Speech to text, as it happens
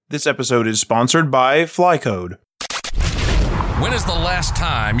This episode is sponsored by Flycode. When is the last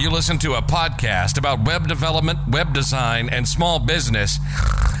time you listened to a podcast about web development, web design, and small business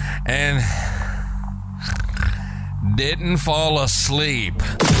and didn't fall asleep?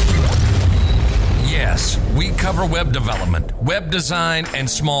 Yes, we cover web development, web design, and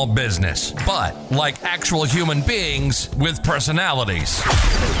small business, but like actual human beings with personalities.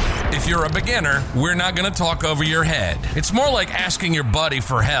 If you're a beginner, we're not going to talk over your head. It's more like asking your buddy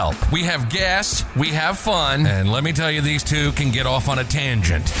for help. We have guests, we have fun, and let me tell you, these two can get off on a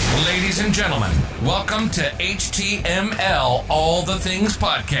tangent. Ladies and gentlemen, welcome to HTML All the Things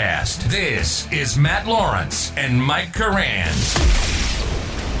Podcast. This is Matt Lawrence and Mike Curran.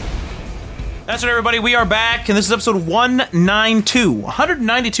 That's right, everybody. We are back, and this is episode 192.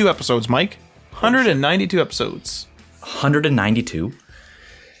 192 episodes, Mike. 192 episodes. 192?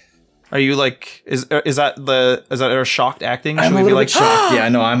 Are you like, is that a shocked acting? I'm a little like shocked.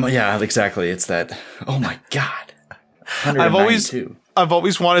 Yeah, exactly. It's that, oh my God. 192. I've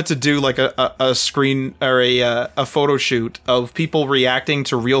always wanted to do like a screen or a photo shoot of people reacting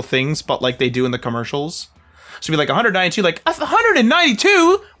to real things, but like they do in the commercials. So be like 192, like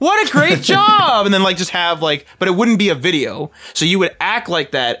 192. What a great job! And then like just have like, but it wouldn't be a video. So you would act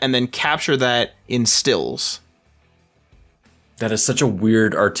like that and then capture that in stills. That is such a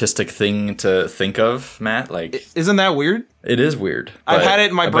weird artistic thing to think of, Matt. Like, isn't that weird? It is weird. I've had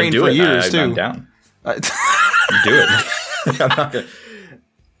it in my brain for years too. I'm down. Do it. I'm not gonna.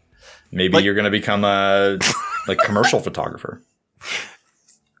 Maybe like, you're gonna become a like commercial photographer.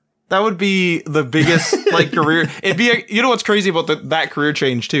 That would be the biggest like career. It'd be you know what's crazy about that career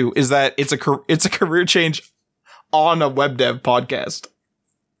change too is that it's a career change on a web dev podcast.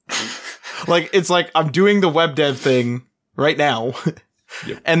 Like it's like I'm doing the web dev thing right now,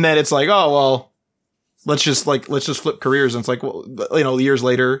 yep. And then it's like, oh well, let's just flip careers. And it's like, well, you know, years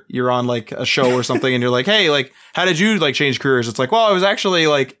later you're on like a show or something, and you're like, hey, like how did you like change careers? It's like, well, I was actually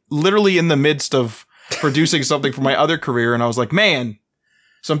like literally in the midst of producing something for my other career, and I was like, man.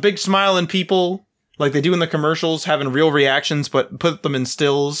 Some big smiling people, like they do in the commercials, having real reactions, but put them in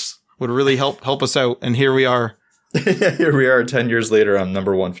stills would really help us out. And here we are. Here we are 10 years later. I'm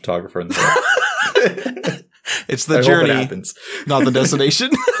number one photographer in the world. It's the journey, not the destination.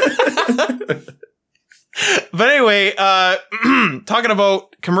 But anyway, talking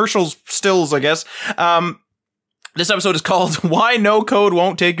about commercials stills, I guess. This episode is called Why No Code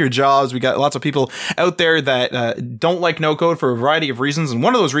Won't Take Your Jobs. We got lots of people out there that don't like no code for a variety of reasons. And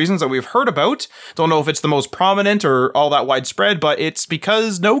one of those reasons that we've heard about, don't know if it's the most prominent or all that widespread, but it's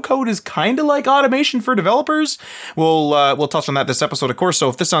because no code is kind of like automation for developers. We'll touch on that this episode, of course. So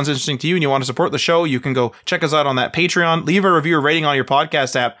if this sounds interesting to you and you want to support the show, you can go check us out on that Patreon, leave a review or rating on your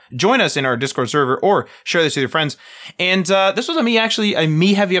podcast app, join us in our Discord server, or share this with your friends. And this was a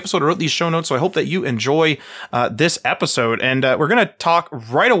me heavy episode. I wrote these show notes, so I hope that you enjoy this episode, and we're going to talk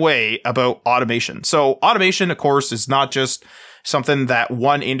right away about automation. So automation, of course, is not just something that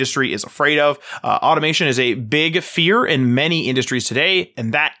one industry is afraid of. Automation is a big fear in many industries today,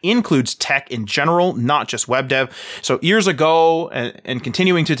 and that includes tech in general, not just web dev. So years ago and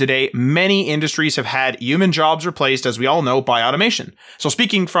continuing to today, many industries have had human jobs replaced, as we all know, by automation. So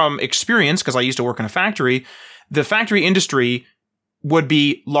speaking from experience, because I used to work in a factory, the factory industry would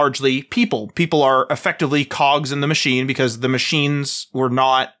be largely people. People are effectively cogs in the machine because the machines were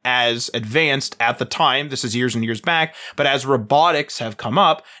not as advanced at the time. This is years and years back. But as robotics have come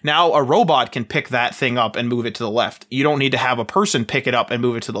up, now a robot can pick that thing up and move it to the left. You don't need to have a person pick it up and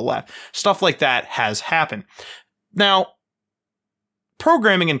move it to the left. Stuff like that has happened. Now,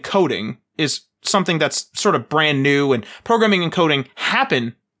 programming and coding is something that's sort of brand new, and programming and coding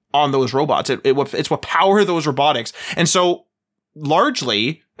happen on those robots. It's what power those robotics. And so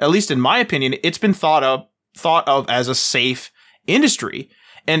largely, at least in my opinion, it's been thought of as a safe industry,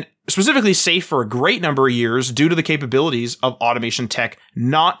 and specifically safe for a great number of years due to the capabilities of automation tech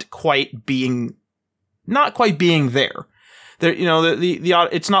not quite being there. There, you know,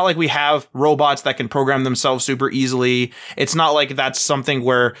 it's not like we have robots that can program themselves super easily. It's not like that's something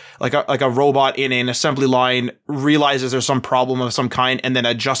where like a robot in an assembly line realizes there's some problem of some kind and then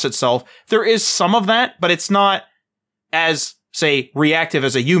adjusts itself. There is some of that, but it's not as, say, reactive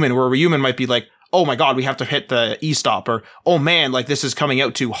as a human, where a human might be like, oh my God, we have to hit the e-stop, or, oh man, like this is coming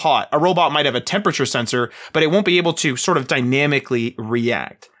out too hot. A robot might have a temperature sensor, but it won't be able to sort of dynamically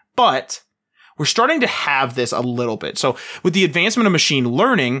react. But we're starting to have this a little bit. So with the advancement of machine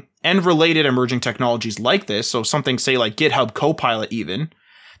learning and related emerging technologies like this, so something, say, like GitHub Copilot even,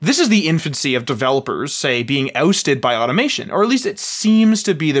 this is the infancy of developers, say, being ousted by automation, or at least it seems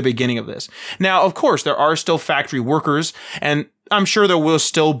to be the beginning of this. Now, of course, there are still factory workers, and I'm sure there will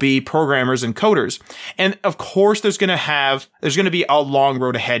still be programmers and coders. And of course, there's going to be a long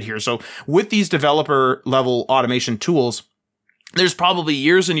road ahead here. So with these developer level automation tools, there's probably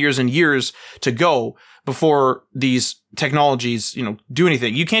years and years and years to go before these technologies, do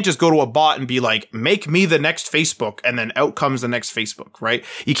anything. You can't just go to a bot and be like, make me the next Facebook, and then out comes the next Facebook, right?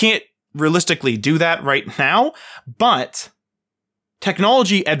 You can't realistically do that right now, but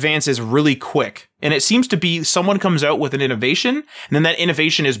technology advances really quick. And it seems to be someone comes out with an innovation, and then that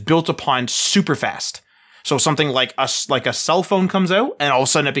innovation is built upon super fast. So something like a cell phone comes out, and all of a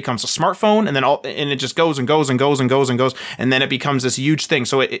sudden it becomes a smartphone, and then it just goes and goes and goes and goes and goes, and then it becomes this huge thing.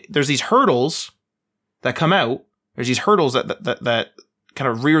 So there's these hurdles that come out. There's these hurdles that kind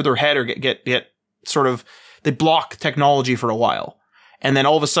of rear their head or get sort of, they block technology for a while. And then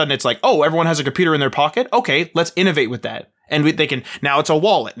all of a sudden it's like, oh, everyone has a computer in their pocket. Okay, let's innovate with that. And they can, now it's a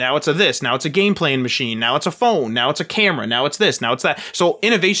wallet, now it's a this, now it's a game playing machine, now it's a phone, now it's a camera, now it's this, now it's that. So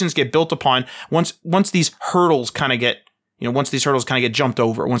innovations get built upon once these hurdles kind of get, jumped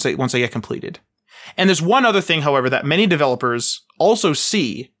over, once they get completed. And there's one other thing, however, that many developers also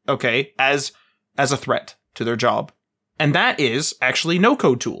see, okay, as a threat to their job. And that is actually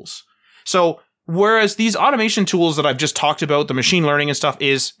no-code tools. So whereas these automation tools that I've just talked about, the machine learning and stuff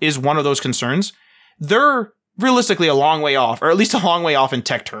is one of those concerns, they're realistically a long way off, or at least a long way off in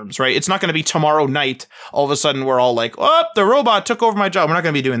tech terms, right? It's not going to be tomorrow night, all of a sudden we're all like, oh, the robot took over my job. We're not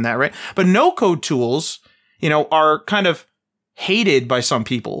going to be doing that, right? But no-code tools, are kind of hated by some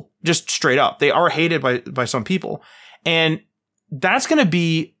people, just straight up. They are hated by some people. And that's going to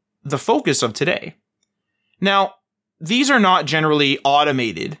be the focus of today. Now, these are not generally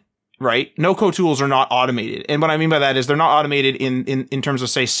automated, right? No-code tools are not automated. And what I mean by that is they're not automated in terms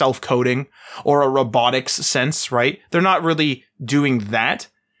of, say, self-coding or a robotics sense, right? They're not really doing that,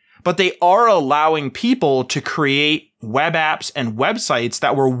 but they are allowing people to create web apps and websites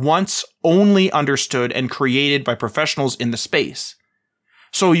that were once only understood and created by professionals in the space.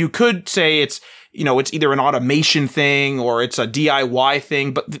 So you could say it's either an automation thing or it's a DIY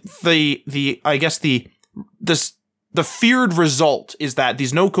thing, but the feared result is that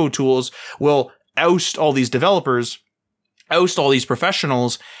these no-code tools will oust all these developers, oust all these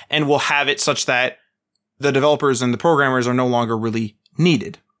professionals, and will have it such that the developers and the programmers are no longer really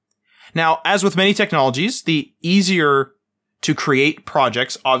needed. Now, as with many technologies, the easier to create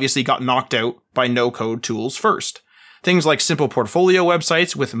projects obviously got knocked out by no-code tools first. Things like simple portfolio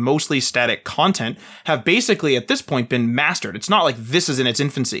websites with mostly static content have basically at this point been mastered. It's not like this is in its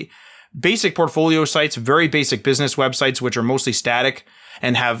infancy. Basic portfolio sites, very basic business websites, which are mostly static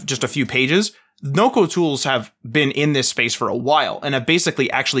and have just a few pages. No-code tools have been in this space for a while and have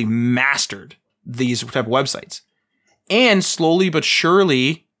basically actually mastered these type of websites. And slowly but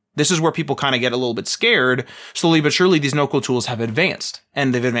surely, this is where people kind of get a little bit scared. Slowly but surely, these no-code tools have advanced,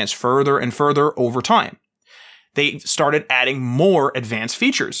 and they've advanced further and further over time. They started adding more advanced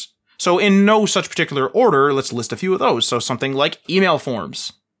features. So in no such particular order, let's list a few of those. So something like email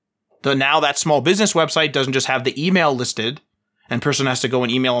forms. Now that small business website doesn't just have the email listed and person has to go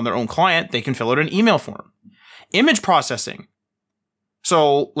and email on their own client. They can fill out an email form. Image processing.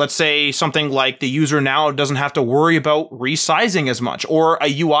 So let's say something like the user now doesn't have to worry about resizing as much, or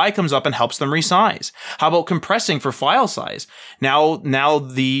a UI comes up and helps them resize. How about compressing for file size? Now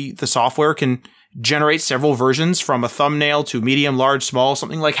the software can generate several versions from a thumbnail to medium, large, small,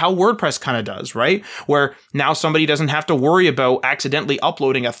 something like how WordPress kind of does, right? Where now somebody doesn't have to worry about accidentally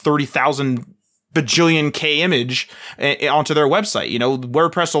uploading a 30,000 bajillion K image onto their website.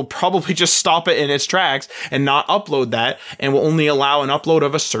 WordPress will probably just stop it in its tracks and not upload that, and will only allow an upload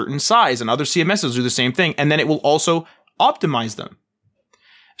of a certain size, and other CMSs do the same thing. And then it will also optimize them.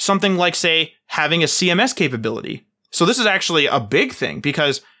 Something like, say, having a CMS capability. So this is actually a big thing,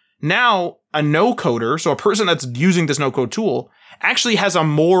 because now a no-coder, so a person that's using this no-code tool, actually has a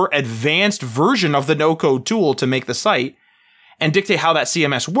more advanced version of the no-code tool to make the site and dictate how that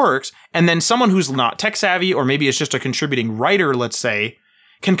CMS works. And then someone who's not tech savvy, or maybe it's just a contributing writer, let's say,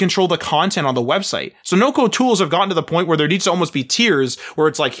 can control the content on the website. So no-code tools have gotten to the point where there needs to almost be tiers, where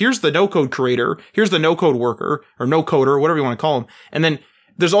it's like, here's the no-code creator, here's the no-code worker, or no-coder, whatever you want to call them. And then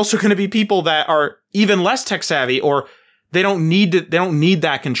there's also going to be people that are even less tech savvy, or they don't need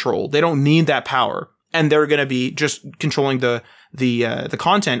that control. They don't need that power. And they're going to be just controlling the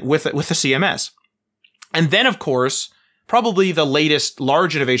content with the CMS. And then, of course, probably the latest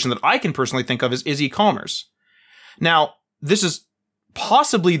large innovation that I can personally think of is e-commerce. Now, this is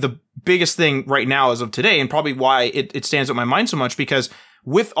possibly the biggest thing right now as of today, and probably why it stands out in my mind so much, because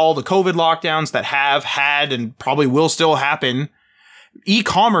with all the COVID lockdowns that have had and probably will still happen,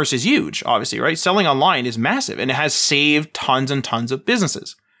 E-commerce is huge, obviously, right? Selling online is massive, and it has saved tons and tons of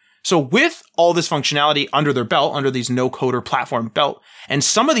businesses. So with all this functionality under their belt, under these no-coder platform belt, and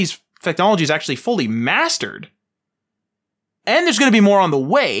some of these technologies actually fully mastered, and there's going to be more on the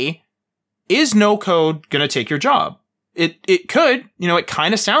way, is no code going to take your job? It could, it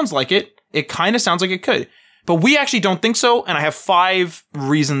kind of sounds like it. It kind of sounds like it could, but we actually don't think so. And I have 5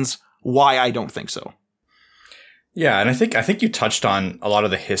 reasons why I don't think so. Yeah, and I think you touched on a lot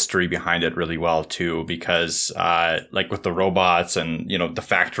of the history behind it really well too, because like with the robots and the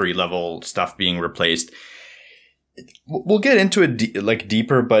factory level stuff being replaced, we'll get into it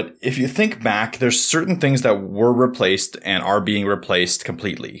deeper. But if you think back, there's certain things that were replaced and are being replaced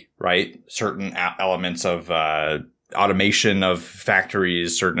completely, right? Certain elements of automation of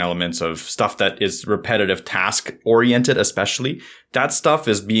factories, certain elements of stuff that is repetitive task oriented, especially that stuff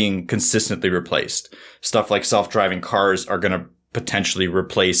is being consistently replaced. Stuff like self-driving cars are going to potentially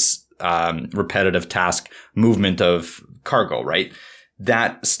replace repetitive task movement of cargo, right?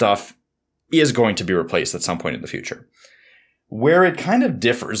 That stuff is going to be replaced at some point in the future. Where it kind of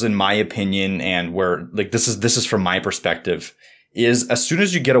differs, in my opinion, and where this is from my perspective, is as soon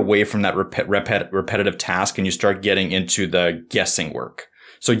as you get away from that repetitive task and you start getting into the guessing work.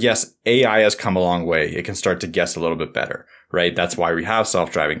 So yes, AI has come a long way. It can start to guess a little bit better, right? That's why we have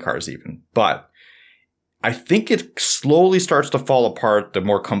self-driving cars even. But I think it slowly starts to fall apart the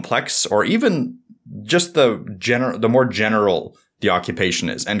more complex, or even just the more general the occupation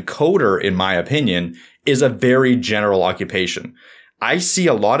is. And coder, in my opinion, is a very general occupation. I see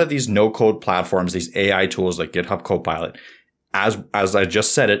a lot of these no-code platforms, these AI tools like GitHub Copilot, as I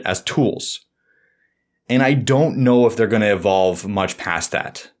just said it, as tools. And I don't know if they're going to evolve much past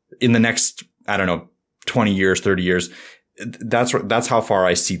that in the next, 20 years, 30 years. That's how far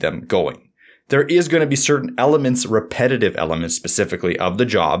I see them going. There is going to be certain elements, repetitive elements specifically of the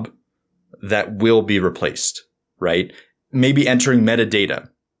job that will be replaced, right? Maybe entering metadata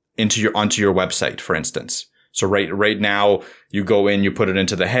onto your website, for instance. So right now you go in, you put it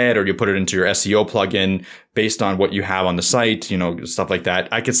into the head, or you put it into your SEO plugin based on what you have on the site, stuff like that.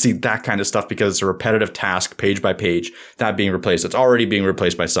 I could see that kind of stuff because it's a repetitive task, page by page, that being replaced. It's already being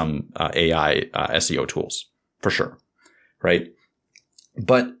replaced by some AI SEO tools, for sure, right?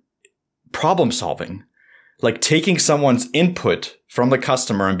 But problem solving, like taking someone's input from the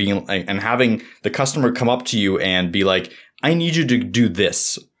customer and having the customer come up to you and be like, I need you to do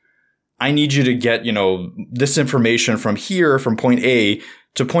this. I need you to get, this information from here, from point A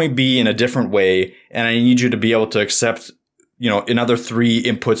to point B in a different way. And I need you to be able to accept, another 3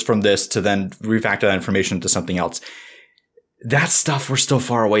 inputs from this to then refactor that information into something else. That stuff we're still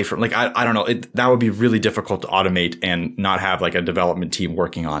far away from. Like, I don't know. That would be really difficult to automate and not have like a development team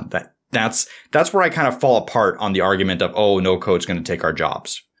working on that. That's where I kind of fall apart on the argument of, oh, no code's going to take our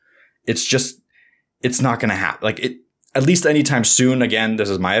jobs. It's not going to happen. At least anytime soon. Again, this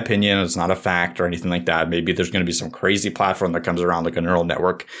is my opinion. It's not a fact or anything like that. Maybe there's going to be some crazy platform that comes around like a neural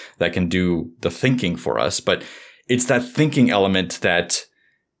network that can do the thinking for us. But it's that thinking element that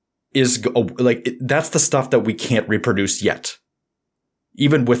is that's the stuff that we can't reproduce yet.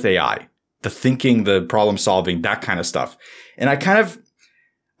 Even with AI, the thinking, the problem solving, that kind of stuff. And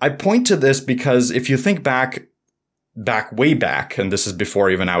I point to this because if you think way back, and this is before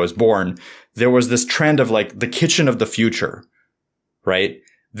even I was born, there was this trend of like the kitchen of the future, right?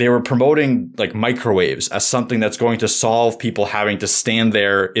 They were promoting like microwaves as something that's going to solve people having to stand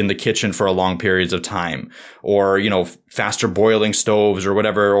there in the kitchen for a long periods of time, or, faster boiling stoves or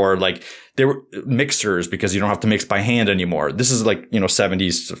whatever, or like they were mixers because you don't have to mix by hand anymore. This is like,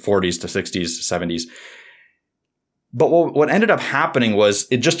 70s, 40s to 60s, 70s. But what ended up happening was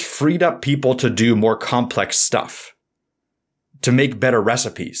it just freed up people to do more complex stuff, to make better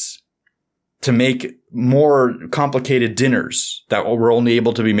recipes, to make more complicated dinners that were only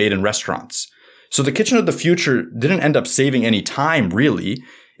able to be made in restaurants. So the kitchen of the future didn't end up saving any time, really.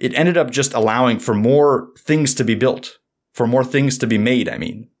 It ended up just allowing for more things to be built, for more things to be made,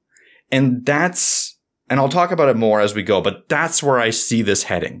 And I'll talk about it more as we go, but that's where I see this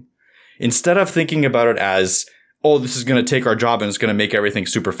heading. Instead of thinking about it as, oh, this is going to take our job and it's going to make everything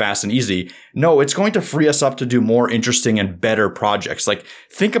super fast and easy. No, it's going to free us up to do more interesting and better projects. Like,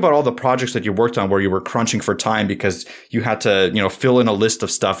 think about all the projects that you worked on where you were crunching for time because you had to, fill in a list of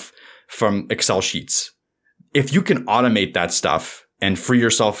stuff from Excel sheets. If you can automate that stuff and free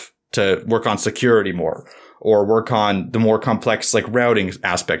yourself to work on security more, or work on the more complex, like, routing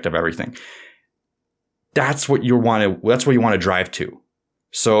aspect of everything, that's what you want to drive to.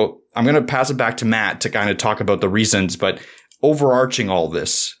 So I'm going to pass it back to Matt to kind of talk about the reasons, but overarching all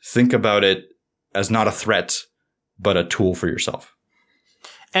this, think about it as not a threat, but a tool for yourself.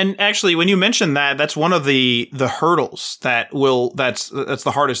 And actually, when you mention that, that's one of the hurdles that's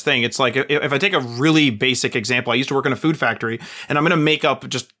the hardest thing. It's like, if I take a really basic example, I used to work in a food factory, and I'm going to make up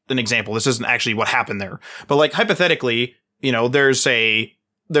just an example. This isn't actually what happened there. But like, hypothetically, there's a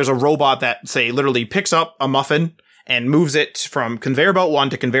robot that, say, literally picks up a muffin and moves it from conveyor belt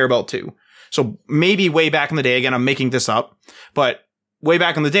 1 to conveyor belt 2. So maybe way back in the day, again, I'm making this up, but way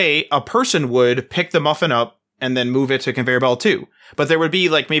back in the day, a person would pick the muffin up and then move it to conveyor belt 2. But there would be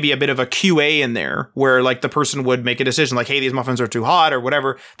like maybe a bit of a QA in there where like the person would make a decision like, hey, these muffins are too hot or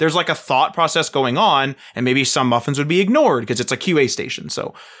whatever. There's like a thought process going on, and maybe some muffins would be ignored because it's a QA station.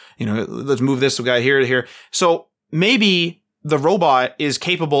 So, let's move this guy here to here. So maybe the robot is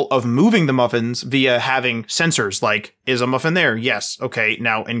capable of moving the muffins via having sensors like, is a muffin there? Yes. Okay.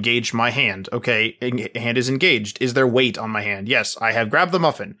 Now engage my hand. Okay. Hand is engaged. Is there weight on my hand? Yes. I have grabbed the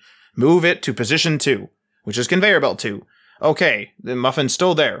muffin. Move it to position 2, which is conveyor belt 2. Okay. The muffin's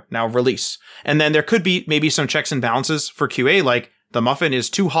still there. Now release. And then there could be maybe some checks and balances for QA, like the muffin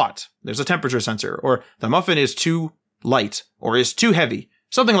is too hot. There's a temperature sensor, or the muffin is too light or is too heavy.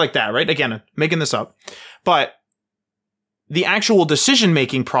 Something like that, right? Again, I'm making this up. But the actual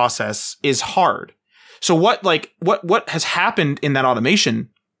decision-making process is hard. So what has happened in that automation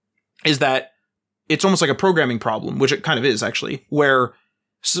is that it's almost like a programming problem, which it kind of is actually, where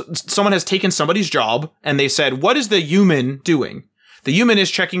someone has taken somebody's job and they said, what is the human doing? The human is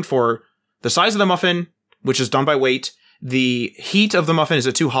checking for the size of the muffin, which is done by weight, the heat of the muffin, is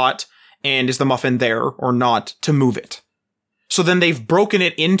it too hot, and is the muffin there or not to move it? So then they've broken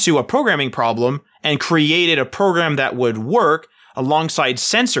it into a programming problem and created a program that would work alongside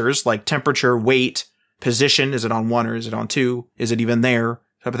sensors like temperature, weight, position. Is it on 1 or is it on 2? Is it even there?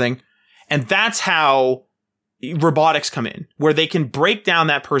 Type of thing. And that's how robotics come in, where they can break down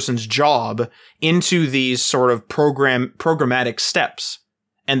that person's job into these sort of programmatic steps.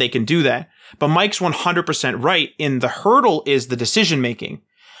 And they can do that. But Mike's 100% right. In the hurdle is the decision making.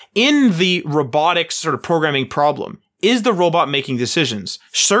 In the robotics sort of programming problem, is the robot making decisions?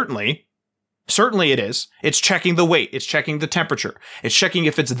 Certainly it is. It's checking the weight. It's checking the temperature. It's checking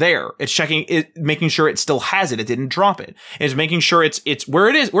if it's there. It's checking it, making sure it still has it. It didn't drop it. It's making sure it's where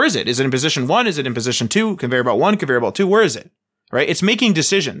it is. Where is it? Is it in position 1? Is it in position 2? Conveyor belt 1, conveyor belt 2. Where is it? Right? It's making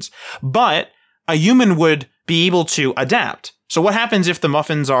decisions. But a human would be able to adapt. So what happens if the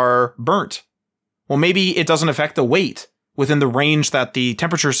muffins are burnt? Well, maybe it doesn't affect the weight within the range that the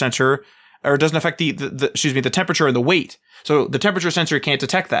temperature sensor, or it doesn't affect the temperature and the weight. So the temperature sensor can't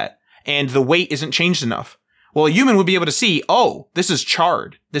detect that. And the weight isn't changed enough. Well, a human would be able to see, oh, this is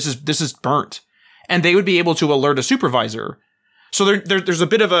charred. This is burnt. And they would be able to alert a supervisor. So there's a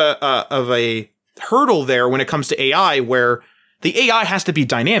bit of a hurdle there when it comes to AI, where the AI has to be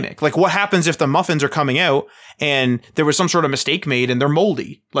dynamic. Like, what happens if the muffins are coming out and there was some sort of mistake made and they're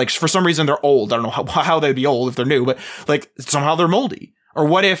moldy? Like, for some reason they're old. I don't know how they'd be old if they're new, but like somehow they're moldy. Or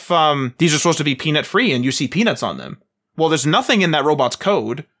what if these are supposed to be peanut free and you see peanuts on them? Well, there's nothing in that robot's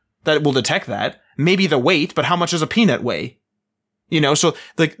code that will detect that. Maybe the weight, but how much does a peanut weigh? So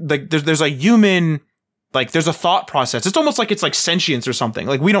like there's a human, like there's a thought process. It's almost like it's like sentience or something.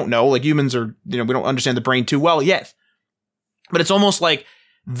 Like, we don't know, like humans are, we don't understand the brain too well yet. But it's almost like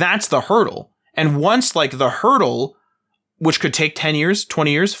that's the hurdle. And once like the hurdle, which could take 10 years,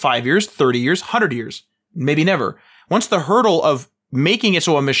 20 years, 5 years, 30 years, 100 years, maybe never. Once the hurdle of making it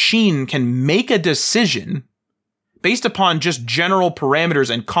so a machine can make a decision based upon just general parameters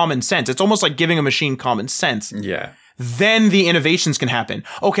and common sense. It's almost like giving a machine common sense. Yeah. Then the innovations can happen.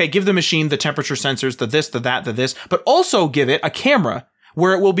 Okay, give the machine the temperature sensors, the this, the that, the this, but also give it a camera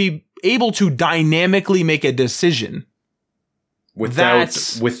where it will be able to dynamically make a decision.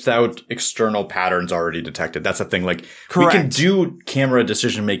 Without external patterns already detected. That's the thing. Like, correct. We can do camera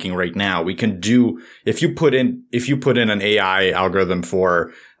decision making right now. We can do, if you put in an AI algorithm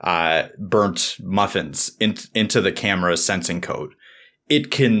for burnt muffins into the camera sensing code,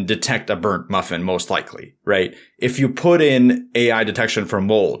 it can detect a burnt muffin most likely, right? If you put in AI detection for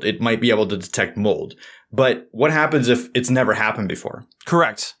mold, it might be able to detect mold. But what happens if it's never happened before?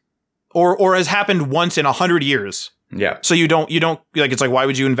 Correct. Or has happened once in 100 years. Yeah. So you don't like, it's like, why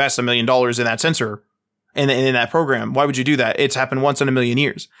would you invest $1 million in that sensor in that program? Why would you do that? It's happened once in a million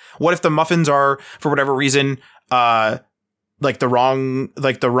years. What if the muffins are, for whatever reason, like the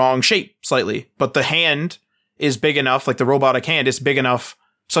wrong shape slightly, but the hand is big enough, like the robotic hand is big enough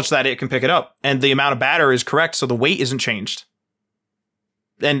such that it can pick it up, and the amount of batter is correct, so the weight isn't changed.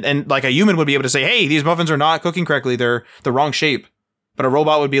 And like a human would be able to say, hey, these muffins are not cooking correctly, they're the wrong shape. But a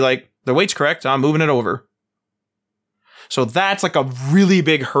robot would be like, the weight's correct, I'm moving it over. So that's like a really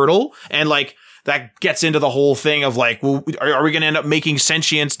big hurdle. And like, that gets into the whole thing of like, well, are we going to end up making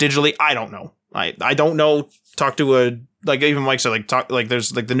sentience digitally? I don't know. I don't know. Talk to like even Mike said,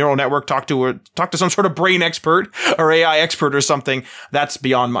 there's like the neural network, talk to some sort of brain expert or AI expert or something. That's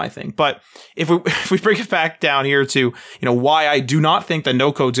beyond my thing. But if we bring it back down here to, why I do not think that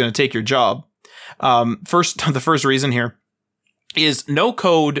no code's going to take your job. The first reason here is no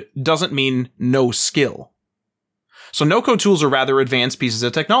code doesn't mean no skill. So no-code tools are rather advanced pieces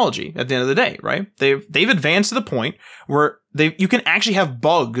of technology at the end of the day, right? They've advanced to the point where you can actually have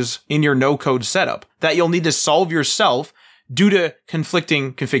bugs in your no-code setup that you'll need to solve yourself due to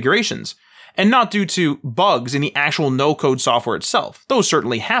conflicting configurations, and not due to bugs in the actual no-code software itself. Those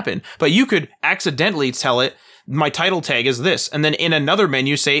certainly happen, but you could accidentally tell it, my title tag is this, and then in another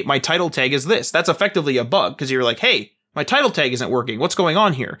menu say, my title tag is this. That's effectively a bug, because you're like, hey, my title tag isn't working. What's going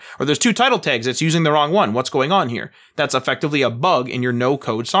on here? Or there's 2 title tags. It's using the wrong one. What's going on here? That's effectively a bug in your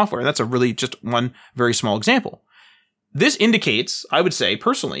no-code software. That's a really just one very small example. This indicates, I would say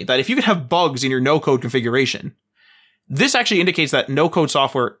personally, that if you could have bugs in your no-code configuration, this actually indicates that no-code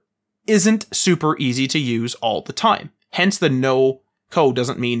software isn't super easy to use all the time. Hence, the no code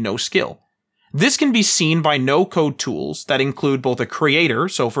doesn't mean no skill. This can be seen by no-code tools that include both a creator,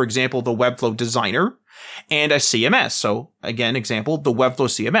 so for example, the Webflow Designer, and a CMS. So again, example, the Webflow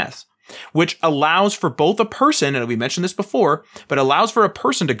CMS, which allows for both a person, and we mentioned this before, but allows for a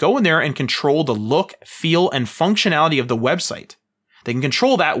person to go in there and control the look, feel, and functionality of the website. They can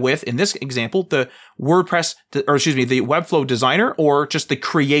control that with, in this example, the the Webflow Designer, or just the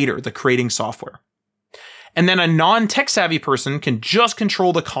creator, the creating software. And then a non-tech savvy person can just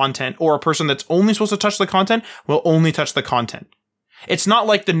control the content, or a person that's only supposed to touch the content will only touch the content. It's not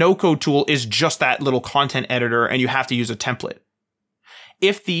like the no-code tool is just that little content editor and you have to use a template.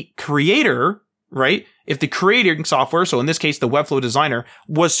 If the creator, right, if the creating software, so in this case, the Webflow Designer,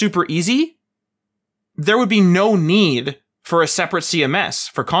 was super easy, there would be no need for a separate CMS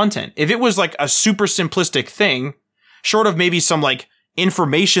for content. If it was like a super simplistic thing, short of maybe some like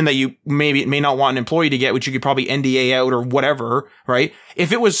information that you may not want an employee to get, which you could probably NDA out or whatever, right?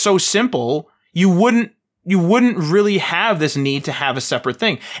 If it was so simple, you wouldn't really have this need to have a separate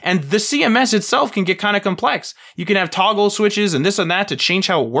thing. And the CMS itself can get kind of complex. You can have toggle switches and this and that to change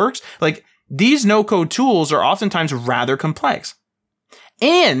how it works. Like, these no-code tools are oftentimes rather complex.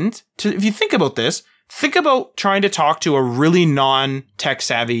 And if you think about this, think about trying to talk to a really non-tech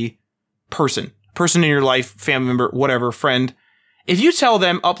savvy person in your life, family member, whatever, friend. If you tell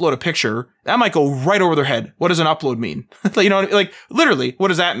them upload a picture, that might go right over their head. What does an upload mean? Like literally, what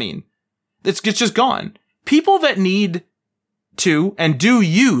does that mean? It's just gone. People that need to and do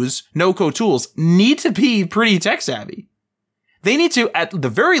use no-code tools need to be pretty tech savvy. They need to, at the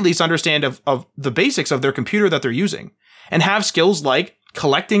very least, understand of the basics of their computer that they're using and have skills like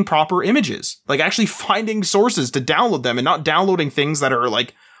collecting proper images, like actually finding sources to download them and not downloading things that are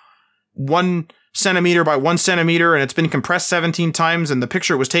like 1 centimeter by 1 centimeter and it's been compressed 17 times and the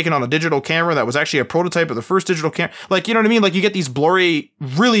picture was taken on a digital camera that was actually a prototype of the first digital camera. Like, you know what I mean? Like, you get these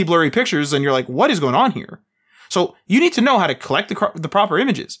really blurry pictures and you're like, what is going on here? So you need to know how to collect the proper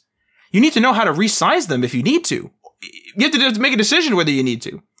images. You need to know how to resize them if you need to. You have to make a decision whether you need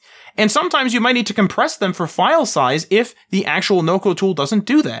to. And sometimes you might need to compress them for file size if the actual no-code tool doesn't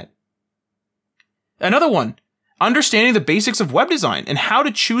do that. Another one, understanding the basics of web design and how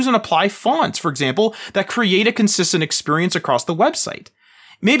to choose and apply fonts, for example, that create a consistent experience across the website.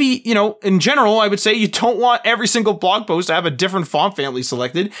 Maybe, in general, I would say you don't want every single blog post to have a different font family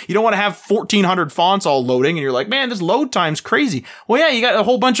selected. You don't want to have 1,400 fonts all loading and you're like, man, this load time's crazy. Well, yeah, you got a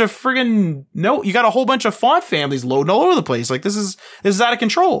whole bunch of you got a whole bunch of font families loading all over the place. Like, this is out of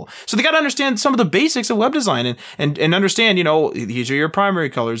control. So they got to understand some of the basics of web design and understand, these are your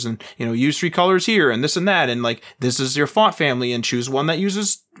primary colors and, use 3 colors here and this and that. And like, this is your font family and choose one that you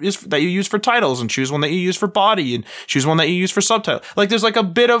use for titles and choose one that you use for body and choose one that you use for subtitle. Like, there's like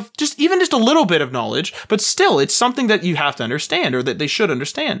a bit of just a little bit of knowledge, but still it's something that you have to understand or that they should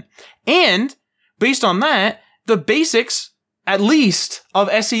understand. And based on that, the basics, at least, of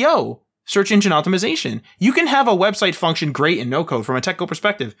SEO, search engine optimization. You can have a website function great in no code from a technical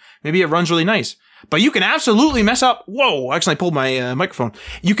perspective. Maybe it runs really nice, but you can absolutely mess up. Whoa, actually I pulled my microphone.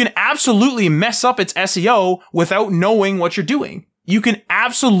 You can absolutely mess up its SEO without knowing what you're doing. You can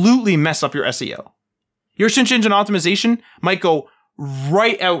absolutely mess up your SEO. Your search engine optimization might go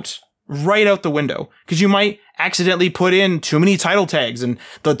right out the window because you might accidentally put in too many title tags and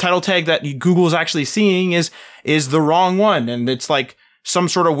the title tag that Google is actually seeing is the wrong one. And it's like some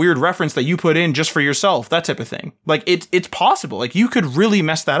sort of weird reference that you put in just for yourself, that type of thing. Like, it's possible. Like, you could really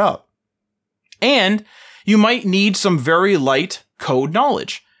mess that up. And you might need some very light code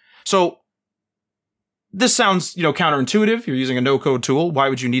knowledge. So this sounds, counterintuitive. You're using a no-code tool. Why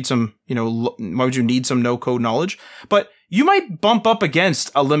would you need some, no-code knowledge? But you might bump up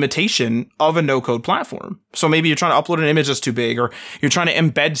against a limitation of a no-code platform. So maybe you're trying to upload an image that's too big, or you're trying to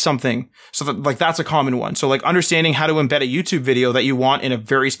embed something. So that's a common one. So understanding how to embed a YouTube video that you want in a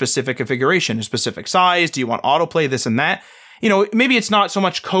very specific configuration, a specific size. Do you want autoplay, this and that? Maybe it's not so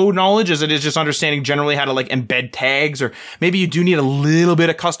much code knowledge as it is just understanding generally how to embed tags, or maybe you do need a little bit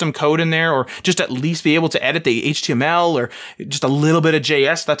of custom code in there, or just at least be able to edit the HTML, or just a little bit of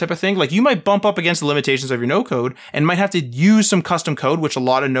JS, that type of thing. You might bump up against the limitations of your no code and might have to use some custom code, which a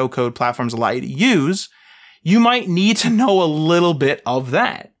lot of no code platforms allow you to use. You might need to know a little bit of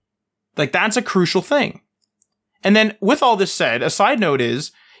that. That's a crucial thing. And then with all this said, a side note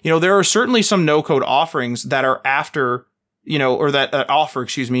is, there are certainly some no code offerings that are after or that offer,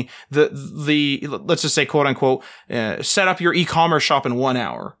 the let's just say, quote unquote, set up your e-commerce shop in 1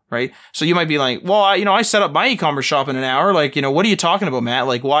 hour, right? So you might be like, well, I set up my e-commerce shop in an hour. What are you talking about,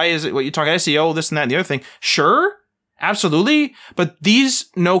 Matt? Why is it, what you talking SEO, this and that and the other thing? Sure, absolutely. But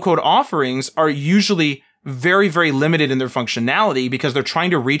these no-code offerings are usually very, very limited in their functionality because they're trying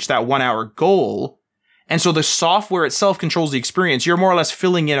to reach that 1 hour goal. And so the software itself controls the experience. You're more or less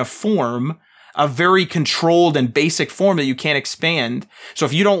filling in a form, a very controlled and basic form that you can't expand. So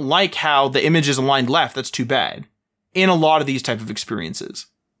if you don't like how the image is aligned left, that's too bad in a lot of these type of experiences.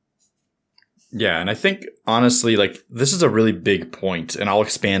 Yeah. And I think honestly, this is a really big point, and I'll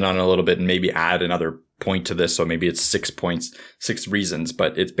expand on it a little bit and maybe add another point to this. So maybe it's 6 points, 6 reasons,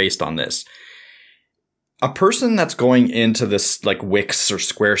 but it's based on this. A person that's going into this Wix or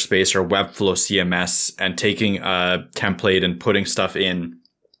Squarespace or Webflow CMS and taking a template and putting stuff in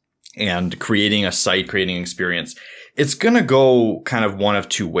and creating a site, creating an experience, it's going to go kind of one of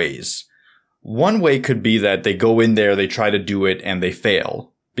two ways. One way could be that they go in there, they try to do it, and they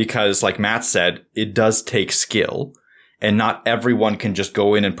fail. Because like Matt said, it does take skill. And not everyone can just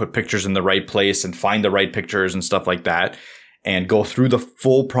go in and put pictures in the right place and find the right pictures and stuff like that, and go through the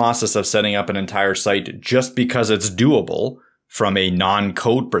full process of setting up an entire site just because it's doable from a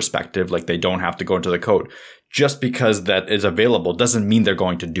non-code perspective. They don't have to go into the code. Just because that is available doesn't mean they're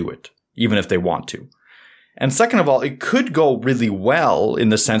going to do it, even if they want to. And second of all, it could go really well in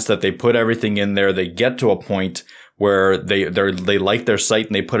the sense that they put everything in there. They get to a point where they like their site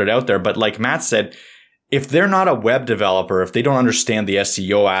and they put it out there. But like Matt said, if they're not a web developer, if they don't understand the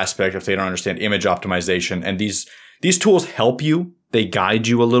SEO aspect, if they don't understand image optimization, and these tools help you, they guide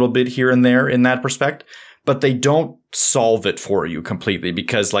you a little bit here and there in that respect, but they don't solve it for you completely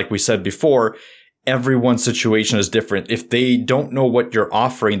because, like we said before, everyone's situation is different. If they don't know what you're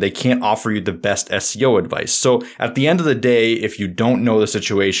offering, they can't offer you the best SEO advice. So at the end of the day, if you don't know the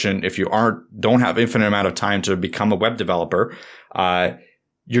situation, if you don't have infinite amount of time to become a web developer,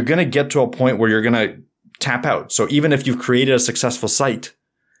 you're going to get to a point where you're going to tap out. So even if you've created a successful site,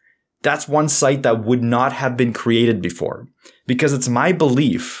 that's one site that would not have been created before, because it's my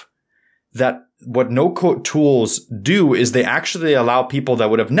belief that what no-code tools do is they actually allow people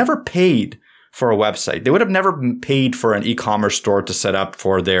that would have never paid for a website. They would have never paid for an e-commerce store to set up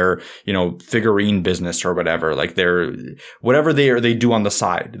for their, figurine business or whatever, whatever they do on the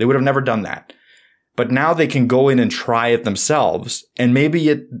side. They would have never done that. But now they can go in and try it themselves, and maybe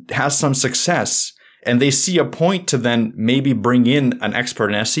it has some success, and they see a point to then maybe bring in an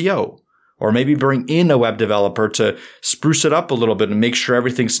expert in SEO, or maybe bring in a web developer to spruce it up a little bit and make sure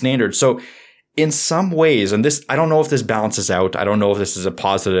everything's standard. So in some ways, and this, I don't know if this balances out. I don't know if this is a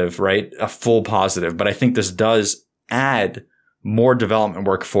positive, right? A full positive, but I think this does add more development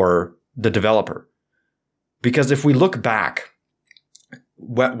work for the developer. Because if we look back,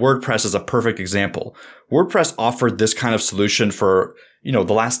 WordPress is a perfect example. WordPress offered this kind of solution for,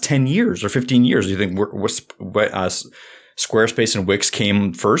 the last 10 years or 15 years. Do you think Squarespace and Wix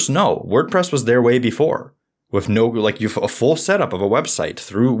came first? No, WordPress was there way before. With a full setup of a website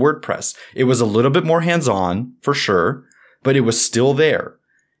through WordPress. It was a little bit more hands-on for sure, but it was still there.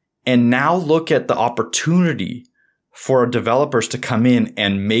 And now look at the opportunity for developers to come in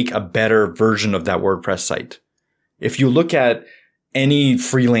and make a better version of that WordPress site. If you look at any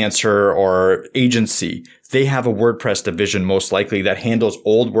freelancer or agency, they have a WordPress division most likely that handles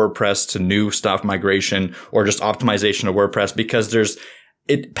old WordPress to new stuff migration or just optimization of WordPress, because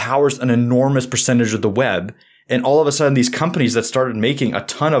it powers an enormous percentage of the web. And all of a sudden, these companies that started making a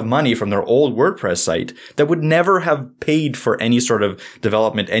ton of money from their old WordPress site that would never have paid for any sort of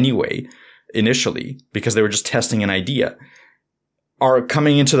development anyway, initially, because they were just testing an idea, are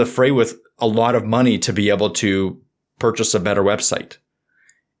coming into the fray with a lot of money to be able to purchase a better website.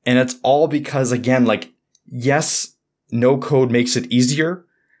 And it's all because, again, yes, no code makes it easier,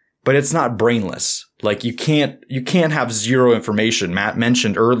 but it's not brainless. Like you can't have zero information. Matt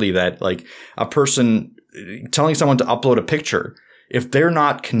mentioned early that like a person telling someone to upload a picture, if they're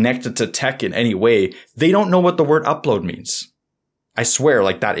not connected to tech in any way, they don't know what the word upload means. I swear,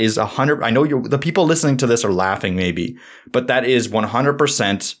 like that is 100. I know the people listening to this are laughing maybe, but that is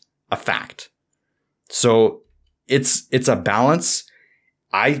 100% a fact. So it's a balance.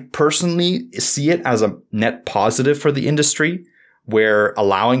 I personally see it as a net positive for the industry, where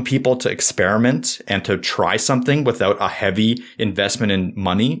allowing people to experiment and to try something without a heavy investment in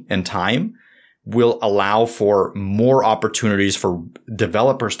money and time will allow for more opportunities for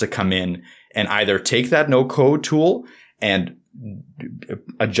developers to come in and either take that no-code tool and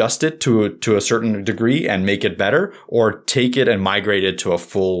adjust it to a certain degree and make it better, or take it and migrate it to a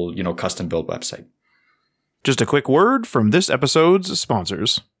full, custom build website. Just a quick word from this episode's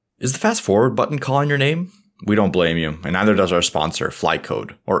sponsors. Is the fast forward button calling your name? We don't blame you, and neither does our sponsor,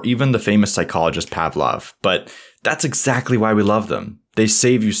 FlyCode, or even the famous psychologist Pavlov. But that's exactly why we love them. They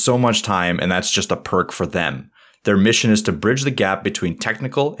save you so much time, and that's just a perk for them. Their mission is to bridge the gap between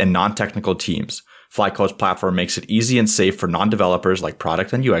technical and non-technical teams. FlyCode's platform makes it easy and safe for non-developers like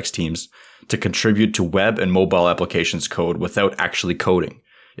product and UX teams to contribute to web and mobile applications code without actually coding.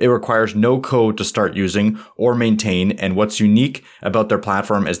 It requires no code to start using or maintain, and what's unique about their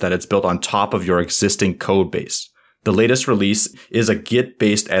platform is that it's built on top of your existing code base. The latest release is a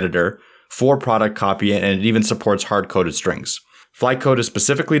Git-based editor for product copy, and it even supports hard-coded strings. FlyCode is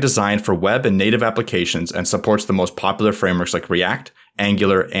specifically designed for web and native applications and supports the most popular frameworks like React,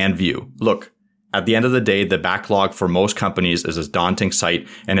 Angular, and Vue. Look, at the end of the day, the backlog for most companies is a daunting sight,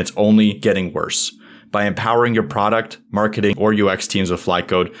 and it's only getting worse. By empowering your product, marketing, or UX teams with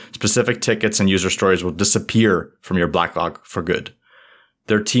FlyCode, specific tickets and user stories will disappear from your backlog for good.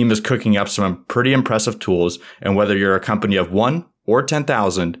 Their team is cooking up some pretty impressive tools, and whether you're a company of 1 or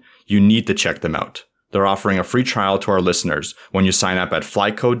 10,000, you need to check them out. They're offering a free trial to our listeners when you sign up at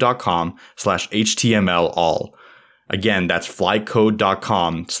flycode.com/HTMLall. Again, that's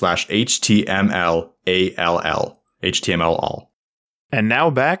flycode.com/HTMLall. HTMLall. And now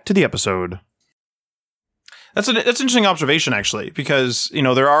back to the episode. That's an interesting observation, actually, because,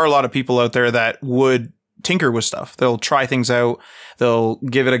 there are a lot of people out there that would tinker with stuff. They'll try things out. They'll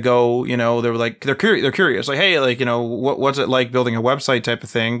give it a go. They're curious. Like, hey, what's it like building a website type of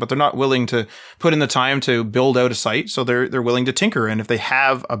thing? But they're not willing to put in the time to build out a site. So they're willing to tinker. And if they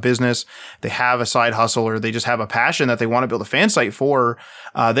have a business, they have a side hustle, or they just have a passion that they want to build a fan site for,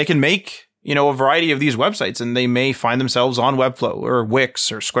 they can make, a variety of these websites, and they may find themselves on Webflow or Wix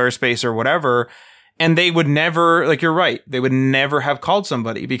or Squarespace or whatever. And they would never, you're right, they would never have called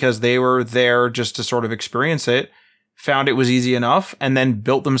somebody because they were there just to sort of experience it, found it was easy enough, and then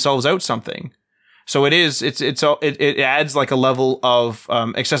built themselves out something. So it adds like a level of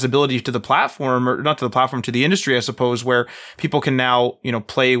accessibility to the platform, or not to the platform, to the industry, I suppose, where people can now,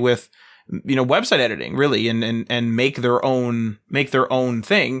 play with, website editing really, and make their own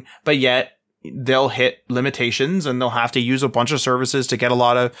thing, but yet they'll hit limitations and they'll have to use a bunch of services to get a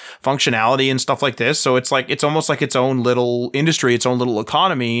lot of functionality and stuff like this. So it's almost like its own little industry, its own little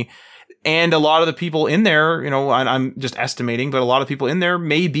economy. And a lot of the people in there, I'm just estimating, but a lot of people in there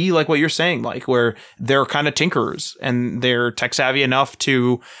may be like what you're saying, where they're kind of tinkerers and they're tech savvy enough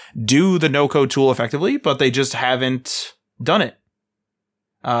to do the no code tool effectively, but they just haven't done it.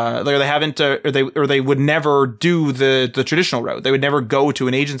 They haven't, or they would never do the traditional route. They would never go to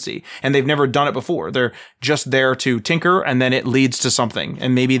an agency, and they've never done it before. They're just there to tinker, and then it leads to something.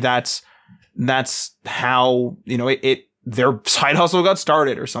 And maybe that's how, their side hustle got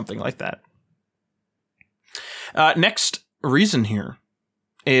started or something like that. Next reason here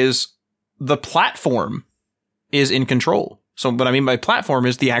is the platform is in control. So what I mean by platform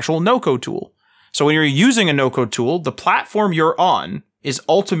is the actual no-code tool. So when you're using a no-code tool, the platform you're on is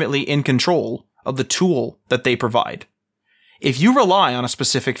ultimately in control of the tool that they provide. If you rely on a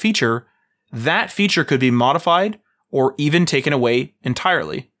specific feature, that feature could be modified or even taken away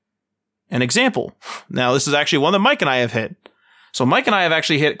entirely. An example. Now, this is actually one that Mike and I have hit. So Mike and I have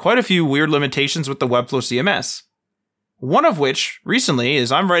actually hit quite a few weird limitations with the Webflow CMS. One of which recently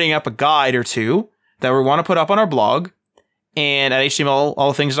is I'm writing up a guide or two that we want to put up on our blog and at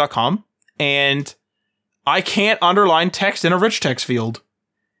htmlallthings.com, and I can't underline text in a rich text field.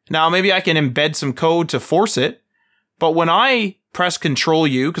 Now, maybe I can embed some code to force it, but when I press Control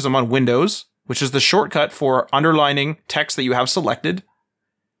U, because I'm on Windows, which is the shortcut for underlining text that you have selected,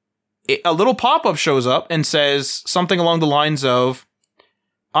 a little pop-up shows up and says something along the lines of,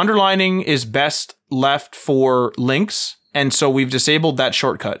 underlining is best left for links, and so we've disabled that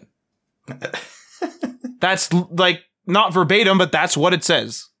shortcut. That's not verbatim, but that's what it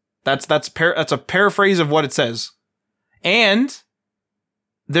says. That's a paraphrase of what it says. And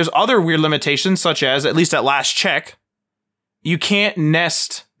there's other weird limitations, such as, at least at last check, you can't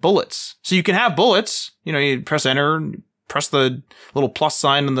nest bullets. So you can have bullets, you press enter, press the little plus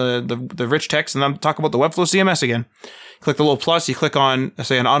sign in the rich text, and then talk about the Webflow CMS again. Click the little plus, you click on,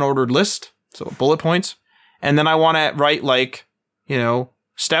 say, an unordered list, so bullet points, and then I want to write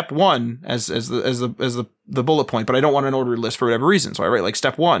step 1 as the bullet point, but I don't want an ordered list for whatever reason. So I write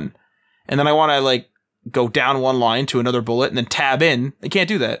step 1, and then I want to go down one line to another bullet and then tab in. I can't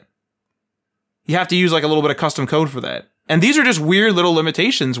do that. You have to use a little bit of custom code for that. And these are just weird little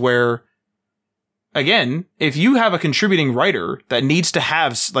limitations where, again, if you have a contributing writer that needs to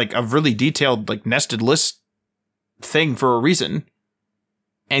have a really detailed nested list thing for a reason,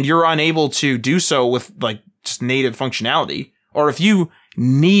 and you're unable to do so with just native functionality, or if you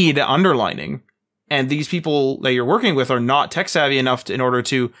need underlining and these people that you're working with are not tech savvy enough in order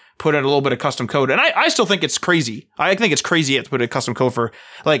to put in a little bit of custom code. And I still think it's crazy. I think it's crazy to put a custom code for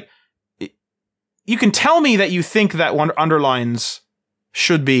you can tell me that you think that underlines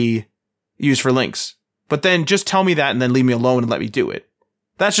should be used for links, but then just tell me that and then leave me alone and let me do it.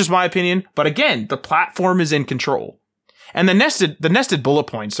 That's just my opinion. But again, the platform is in control. And the nested bullet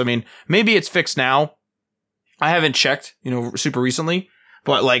points, I mean, maybe it's fixed now. I haven't checked, super recently,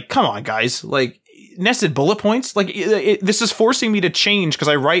 but come on, guys, nested bullet points, this is forcing me to change because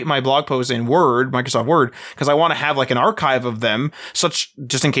I write my blog posts in Word, Microsoft Word, because I want to have an archive of them,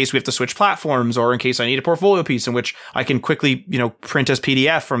 just in case we have to switch platforms, or in case I need a portfolio piece in which I can quickly, print as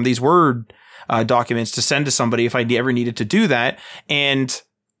PDF from these Word documents to send to somebody if I ever needed to do that. And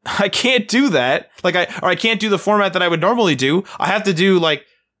I can't do that. I can't do the format that I would normally do. I have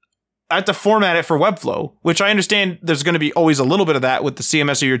to format it for Webflow, which I understand there's going to be always a little bit of that with the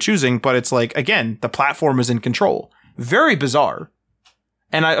CMS you're choosing, but it's again, the platform is in control. Very bizarre.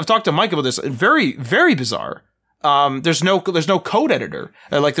 And I've talked to Mike about this. Very, very bizarre. There's no code editor.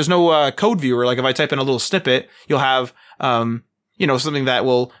 There's no code viewer. If I type in a little snippet, you'll have, something that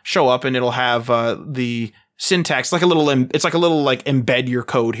will show up and it'll have the syntax, it's like a little embed your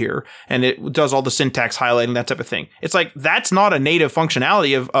code here, and it does all the syntax highlighting, that type of thing. It's that's not a native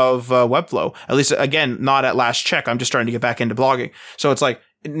functionality of Webflow, at least again, not at last check. I'm just trying to get back into blogging, so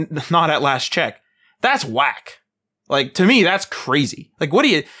it's not at last check. That's whack. To me, that's crazy. What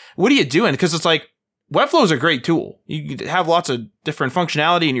are you doing? Because it's Webflow is a great tool. You have lots of different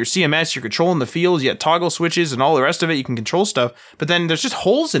functionality in your CMS. You're controlling the fields. You have toggle switches and all the rest of it. You can control stuff, but then there's just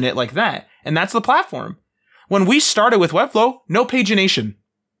holes in it like that, and that's the platform. When we started with Webflow, no pagination.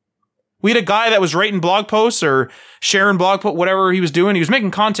 We had a guy that was writing blog posts or sharing blog posts, whatever he was doing. He was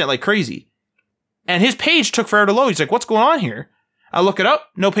making content like crazy. And his page took forever to load. He's like, what's going on here? I look it up,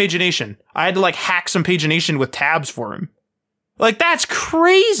 no pagination. I had to hack some pagination with tabs for him. That's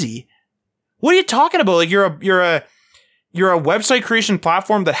crazy. What are you talking about? You're a website creation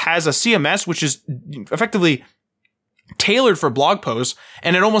platform that has a CMS, which is effectively tailored for blog posts.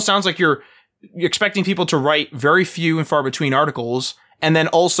 And it almost sounds like you're expecting people to write very few and far between articles, and then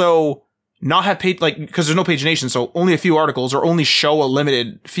also not have because there's no pagination, so only a few articles, or only show a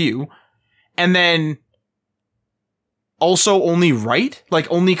limited few, and then also only write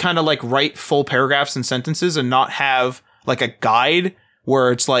only kind of write full paragraphs and sentences, and not have a guide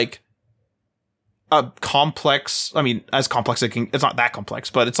where it's a complex. I mean, as complex as it's not that complex,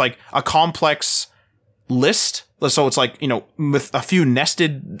 but it's a complex list. So it's with a few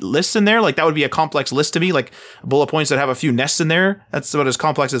nested lists in there, that would be a complex list to me, bullet points that have a few nests in there. That's about as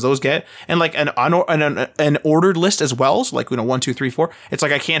complex as those get. And an ordered list as well. So 1, 2, 3, 4. It's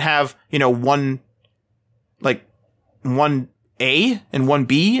I can't have, one A and one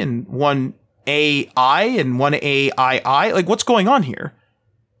B and one AI and one AII. What's going on here?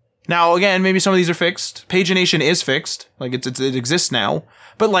 Now, again, maybe some of these are fixed. Pagination is fixed. It exists now.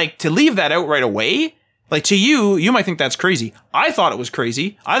 But to leave that out right away, to you might think that's crazy. I thought it was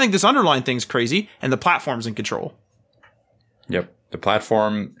crazy. I think this underline thing's crazy, and the platform's in control. Yep. The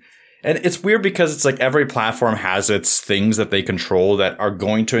platform. And it's weird because it's every platform has its things that they control that are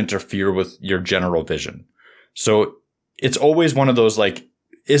going to interfere with your general vision. So it's always one of those,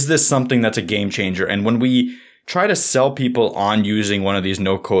 is this something that's a game changer? And when we try to sell people on using one of these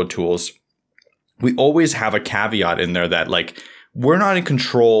no-code tools, we always have a caveat in there that we're not in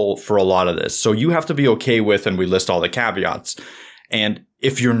control for a lot of this. So you have to be okay with, and we list all the caveats. And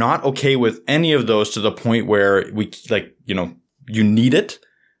if you're not okay with any of those to the point where you need it,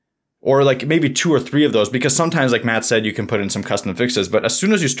 or maybe 2 or 3 of those, because sometimes, like Matt said, you can put in some custom fixes, but as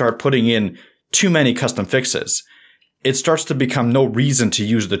soon as you start putting in too many custom fixes, it starts to become no reason to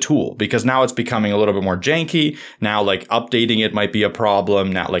use the tool because now it's becoming a little bit more janky. Now, like updating it might be a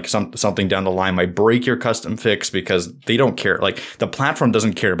problem. Now, like something down the line might break your custom fix because they don't care. Like the platform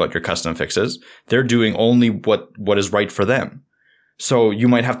doesn't care about your custom fixes. They're doing only what is right for them. So you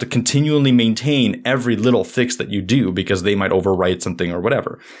might have to continually maintain every little fix that you do because they might overwrite something or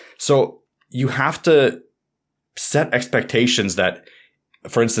whatever. So you have to set expectations that,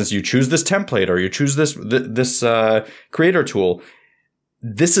 for instance, you choose this template or you choose this creator tool.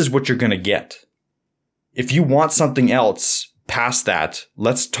 This is what you're going to get. If you want something else past that,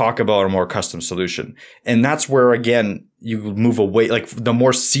 let's talk about a more custom solution. And that's where, again, you move away. Like the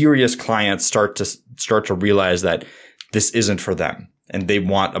more serious clients start to realize that this isn't for them and they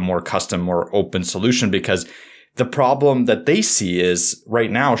want a more custom, more open solution because the problem that they see is right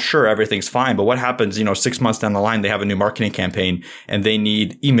now, sure, everything's fine. But what happens, 6 months down the line, they have a new marketing campaign and they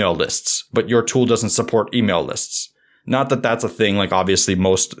need email lists, but your tool doesn't support email lists. Not that that's a thing. Like obviously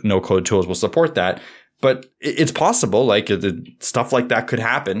most no code tools will support that, but it's possible. Like stuff like that could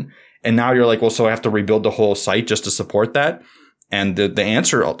happen. And now you're like, well, so I have to rebuild the whole site just to support that. And the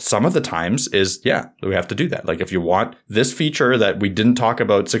answer some of the times is, yeah, we have to do that. Like if you want this feature that we didn't talk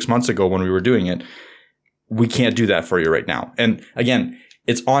about 6 months ago when we were doing it, we can't do that for you right now. And again,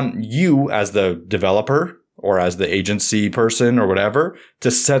 it's on you as the developer or as the agency person or whatever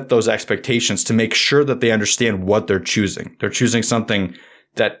to set those expectations to make sure that they understand what they're choosing. They're choosing something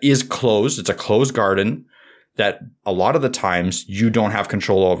that is closed. It's a closed garden that a lot of the times you don't have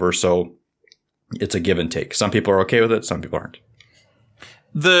control over. So it's a give and take. Some people are okay with it. Some people aren't.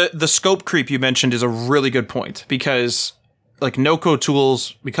 The scope creep you mentioned is a really good point because like no-code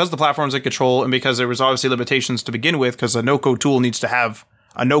tools, because the platform's in control and because there was obviously limitations to begin with, because a no-code tool needs to have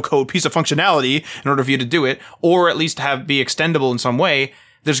a no-code piece of functionality in order for you to do it, or at least be extendable in some way,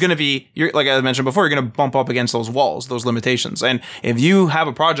 there's going to be, like I mentioned before, you're going to bump up against those walls, those limitations. And if you have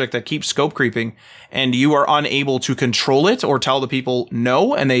a project that keeps scope creeping and you are unable to control it or tell the people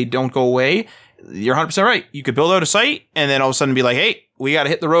no and they don't go away, you're 100% right. You could build out a site and then all of a sudden be like, hey, we got to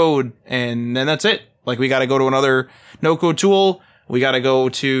hit the road, and then that's it. Like we got to go to another no-code tool. We got to go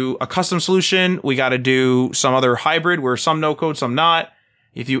to a custom solution. We got to do some other hybrid where some no-code, some not.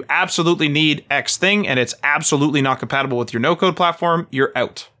 If you absolutely need X thing and it's absolutely not compatible with your no-code platform, you're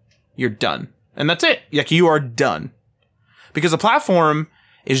out. You're done. And that's it. Like you are done. Because the platform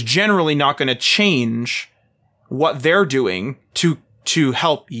is generally not going to change what they're doing to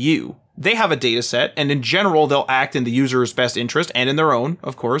help you. They have a data set, and in general, they'll act in the user's best interest and in their own,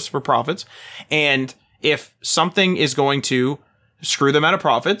 of course, for profits. And if something is going to screw them out of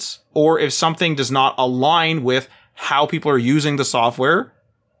profits, or if something does not align with how people are using the software,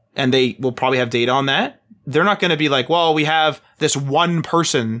 and they will probably have data on that, they're not going to be like, well, we have this one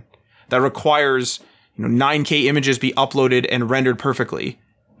person that requires 9K images be uploaded and rendered perfectly.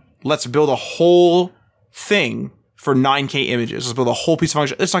 Let's build a whole thing for 9K images. Let's build a whole piece of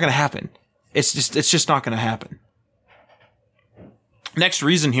function. It's not going to happen. It's just not going to happen. Next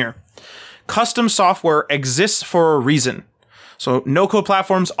reason here. Custom software exists for a reason. So no-code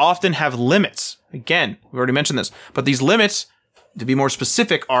platforms often have limits. Again, we already mentioned this, but these limits, to be more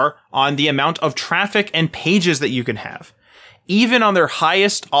specific, are on the amount of traffic and pages that you can have. Even on their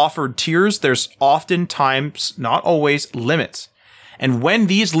highest offered tiers, there's oftentimes, not always, limits. And when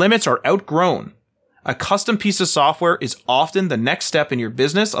these limits are outgrown, a custom piece of software is often the next step in your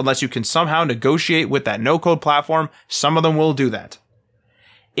business unless you can somehow negotiate with that no-code platform. Some of them will do that.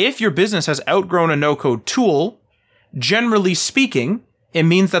 If your business has outgrown a no-code tool, generally speaking, it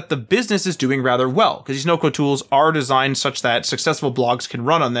means that the business is doing rather well because these no-code tools are designed such that successful blogs can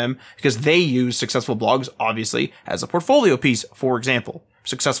run on them because they use successful blogs, obviously, as a portfolio piece, for example.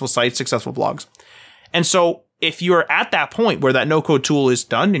 Successful sites, successful blogs. And so if you're at that point where that no-code tool is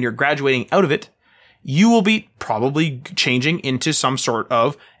done and you're graduating out of it, you will be probably changing into some sort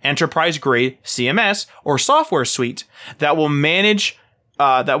of enterprise-grade CMS or software suite that will manage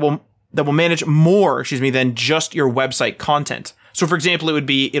more, than just your website content. So, for example, it'll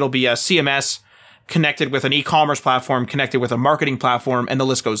be a CMS connected with an e-commerce platform, connected with a marketing platform, and the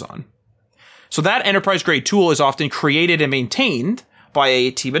list goes on. So that enterprise-grade tool is often created and maintained by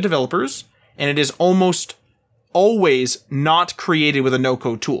a team of developers, and it is almost always not created with a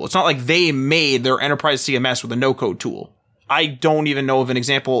no-code tool. It's not like they made their enterprise CMS with a no-code tool. I don't even know of an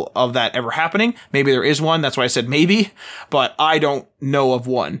example of that ever happening. Maybe there is one. That's why I said maybe, but I don't know of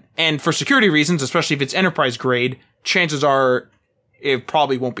one. And for security reasons, especially if it's enterprise grade, chances are it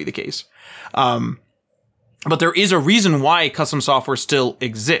probably won't be the case. But there is a reason why custom software still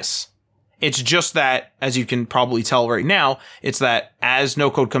exists. It's just that, as you can probably tell right now, it's that as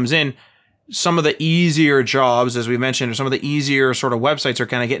no code comes in, some of the easier jobs, as we mentioned, or some of the easier sort of websites are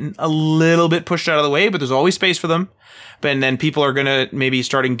kind of getting a little bit pushed out of the way, but there's always space for them. And then people are going to maybe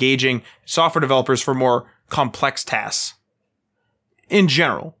start engaging software developers for more complex tasks. In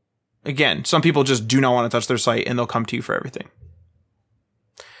general, again, some people just do not want to touch their site and they'll come to you for everything.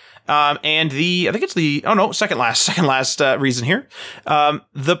 And second last reason here.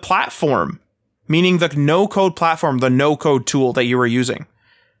 The platform, meaning the no-code platform, the no-code tool that you were using.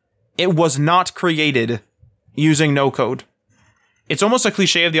 It was not created using no-code. It's almost a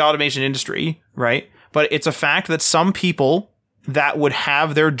cliche of the automation industry, right? But it's a fact that some people that would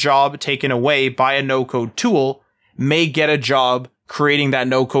have their job taken away by a no-code tool may get a job creating that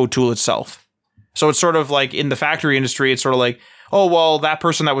no-code tool itself. So it's sort of like in the factory industry, it's sort of like, oh, well, that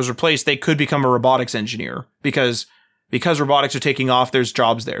person that was replaced, they could become a robotics engineer because robotics are taking off, there's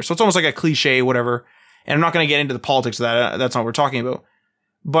jobs there. So it's almost like a cliche, whatever. And I'm not going to get into the politics of that. That's not what we're talking about.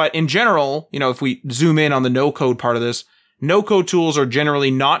 But in general, if we zoom in on the no-code part of this, no-code tools are generally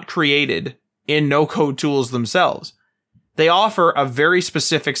not created in no-code tools themselves. They offer a very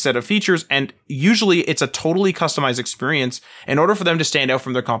specific set of features, and usually it's a totally customized experience in order for them to stand out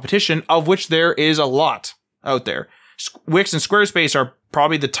from their competition, of which there is a lot out there. Wix and Squarespace are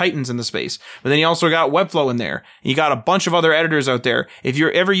probably the titans in the space. But then you also got Webflow in there. You got a bunch of other editors out there. If you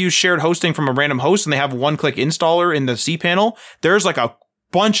ever use shared hosting from a random host and they have one-click installer in the cPanel, there's like a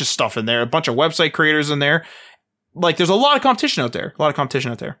bunch of stuff in there, a bunch of website creators in there. Like, there's a lot of competition out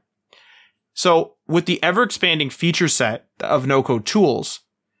there. So with the ever-expanding feature set of no-code tools,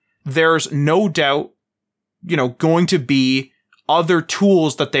 there's no doubt, going to be other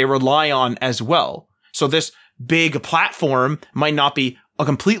tools that they rely on as well. So this big platform might not be a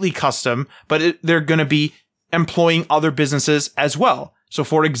completely custom, but they're going to be employing other businesses as well. So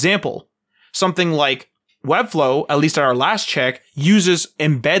for example, something like Webflow, at least at our last check, uses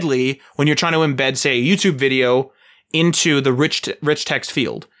Embedly when you're trying to embed, say, a YouTube video into the rich text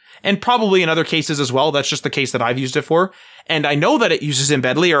field. And probably in other cases as well. That's just the case that I've used it for. And I know that it uses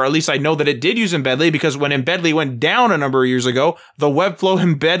Embedly, or at least I know that it did use Embedly, because when Embedly went down a number of years ago, the Webflow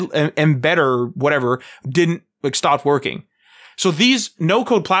embedder, whatever, didn't stop working. So these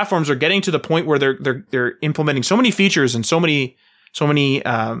no-code platforms are getting to the point where they're implementing so many features and so many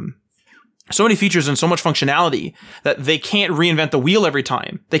features and so much functionality that they can't reinvent the wheel every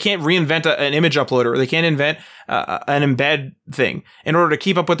time. They can't reinvent an image uploader. They can't invent an embed thing in order to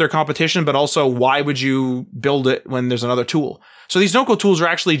keep up with their competition. But also, why would you build it when there's another tool? So these no-code tools are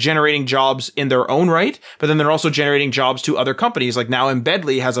actually generating jobs in their own right, but then they're also generating jobs to other companies. Like now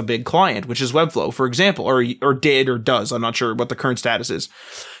Embedly has a big client, which is Webflow, for example, or did or does. I'm not sure what the current status is.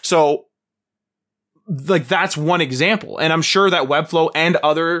 So like that's one example. And I'm sure that Webflow and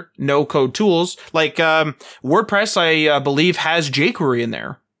other no-code tools like WordPress, I believe, has jQuery in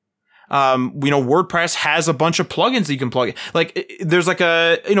there. WordPress has a bunch of plugins that you can plug in. Like there's like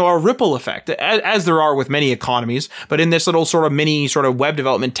a ripple effect, as there are with many economies. But in this little sort of mini sort of web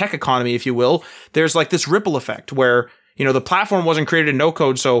development tech economy, if you will, there's like this ripple effect where, the platform wasn't created in no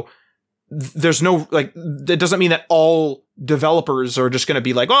code. So there's no, like, that doesn't mean that all developers are just going to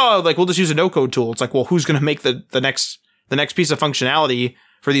be like, oh, like, we'll just use a no-code tool. It's like, well, who's going to make the next piece of functionality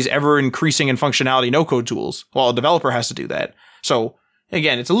for these ever increasing in functionality no-code tools? Well, a developer has to do that. So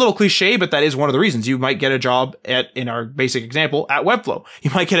again, it's a little cliche, but that is one of the reasons. You might get a job in our basic example, at Webflow.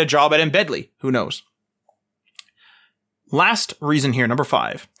 You might get a job at Embedly. Who knows? Last reason here, number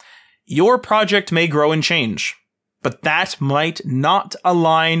 5. Your project may grow and change, but that might not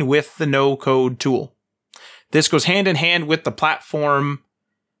align with the no-code tool. This goes hand in hand with the platform.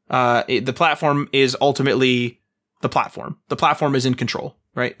 The platform is ultimately the platform. The platform is in control,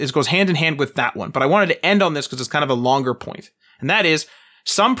 right? This goes hand in hand with that one. But I wanted to end on this because it's kind of a longer point. And that is,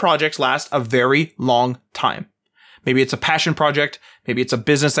 some projects last a very long time. Maybe it's a passion project. Maybe it's a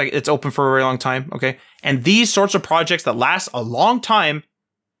business that it's open for a very long time. Okay. And these sorts of projects that last a long time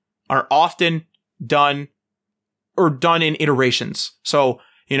are often done in iterations. So,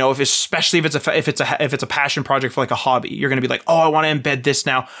 especially if it's a passion project for like a hobby, you're going to be like, oh, I want to embed this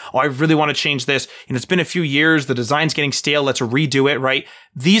now. Oh, I really want to change this. It's been a few years. The design's getting stale. Let's redo it, right?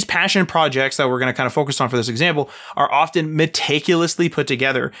 These passion projects that we're going to kind of focus on for this example are often meticulously put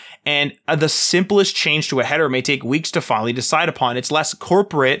together. And the simplest change to a header may take weeks to finally decide upon. It's less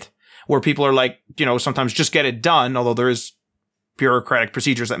corporate where people are like, sometimes just get it done, although there is bureaucratic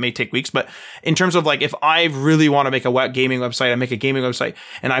procedures that may take weeks. But in terms of like, if I really want to make a gaming website, I make a gaming website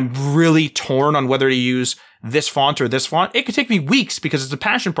and I'm really torn on whether to use this font or this font, it could take me weeks because it's a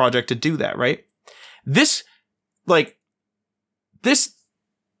passion project to do that, right? This, I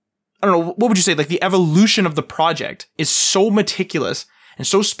don't know, what would you say? Like the evolution of the project is so meticulous and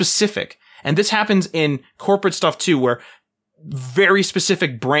so specific And this happens in corporate stuff too, where very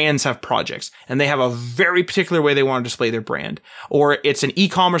specific brands have projects and they have a very particular way they want to display their brand. Or it's an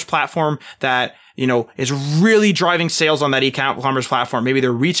e-commerce platform that, you know, is really driving sales on that e-commerce platform. Maybe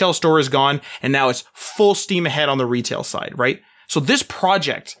their retail store is gone and now it's full steam ahead on the retail side, right? So this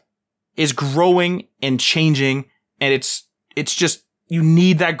project is growing and changing, and it's just, you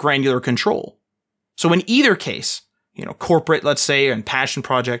need that granular control. So in either case, you know, corporate, let's say, and passion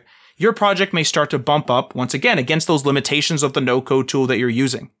project, your project may start to bump up once again against those limitations of the no-code tool that you're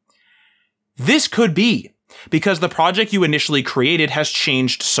using. This could be because the project you initially created has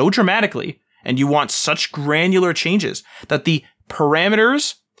changed so dramatically, and you want such granular changes that the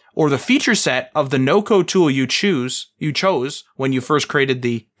parameters or the feature set of the no-code tool you chose when you first created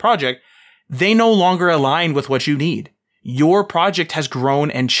the project, they no longer align with what you need. Your project has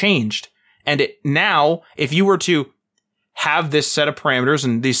grown and changed. And now, if you were to have this set of parameters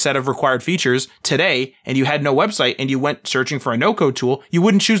and these set of required features today, and you had no website and you went searching for a no-code tool, you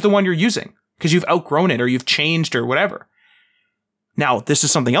wouldn't choose the one you're using because you've outgrown it or you've changed or whatever. Now, this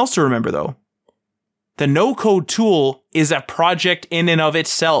is something else to remember though. The no-code tool is a project in and of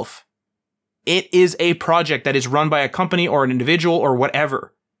itself. It is a project that is run by a company or an individual or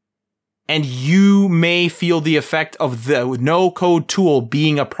whatever. And you may feel the effect of the no-code tool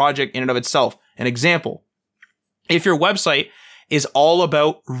being a project in and of itself. An example. If your website is all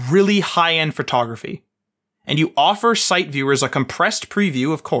about really high-end photography, and you offer site viewers a compressed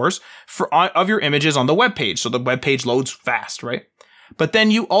preview, of course, of your images on the web page, so the web page loads fast, right? But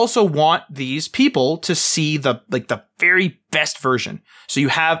then you also want these people to see the very best version. So you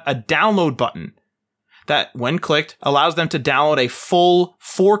have a download button that, when clicked, allows them to download a full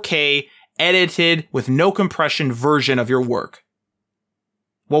 4K edited with no compression version of your work.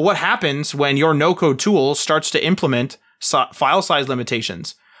 Well, what happens when your no-code tool starts to implement file size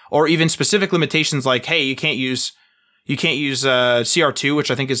limitations, or even specific limitations like, hey, you can't use CR2, which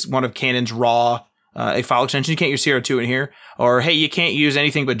I think is one of Canon's raw file extensions. You can't use CR2 in here. Or, hey, you can't use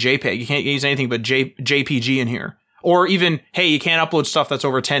anything but JPEG. You can't use anything but JPG in here. Or even, hey, you can't upload stuff that's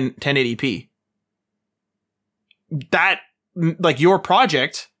over 1080p. That, like, your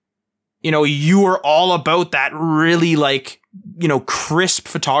project, you know, you are all about that really, like, you know, crisp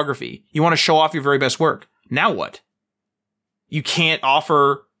photography. You want to show off your very best work. Now what? You can't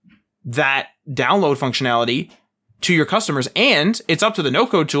offer that download functionality to your customers, and it's up to the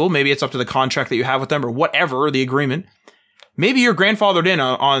no-code tool. Maybe it's up to the contract that you have with them or whatever, the agreement. Maybe you're grandfathered in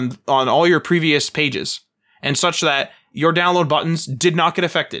on all your previous pages, and such that your download buttons did not get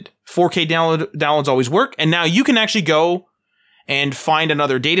affected. 4K downloads always work, and now you can actually go and find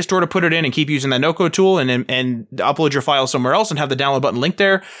another data store to put it in and keep using that no-code tool and upload your file somewhere else and have the download button linked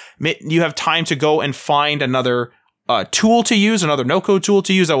there. You have time to go and find another tool to use, another no-code tool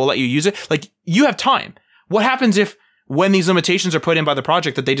to use that will let you use it. Like, you have time. What happens if, when these limitations are put in by the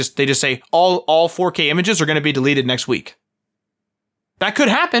project, that they just say all 4K images are going to be deleted next week? That could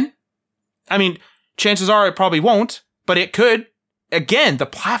happen. I mean, chances are it probably won't, but it could. Again, the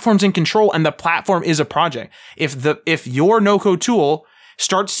platform's in control, and the platform is a project. If your no-code tool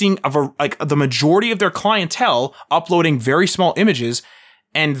starts seeing the majority of their clientele uploading very small images,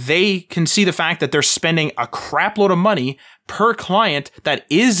 and they can see the fact that they're spending a crap load of money per client that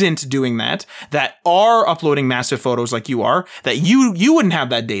isn't doing that are uploading massive photos like you are, that you wouldn't have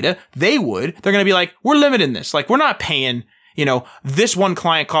that data, they would. They're going to be like, we're limiting this. Like, we're not paying, you know, this one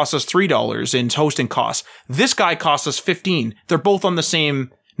client costs us $3 in hosting costs. This guy costs us $15. They're both on the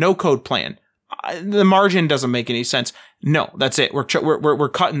same no-code plan. The margin doesn't make any sense. No, that's it. We're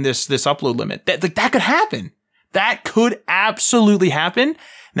cutting this upload limit. That could happen. That could absolutely happen. And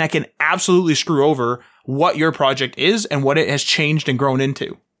that can absolutely screw over what your project is and what it has changed and grown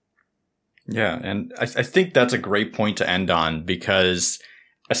into. Yeah, and I think that's a great point to end on, because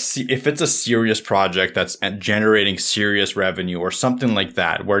if it's a serious project that's generating serious revenue or something like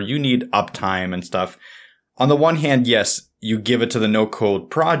that, where you need uptime and stuff, on the one hand, yes, you give it to the no-code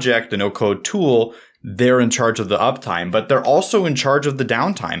project, the no-code tool, they're in charge of the uptime, but they're also in charge of the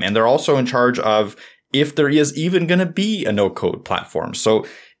downtime, and they're also in charge of if there is even going to be a no-code platform. So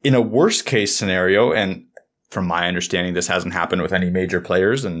in a worst case scenario, and from my understanding, this hasn't happened with any major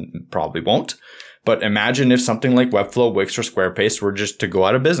players and probably won't, but imagine if something like Webflow, Wix, or Squarespace were just to go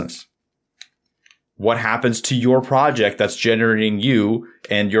out of business. What happens to your project that's generating you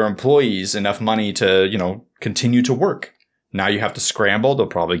and your employees enough money to, you know, continue to work? Now you have to scramble. They'll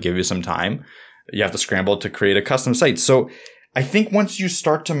probably give you some time. You have to scramble to create a custom site. So I think once you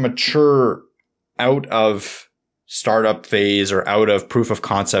start to mature out of startup phase or out of proof of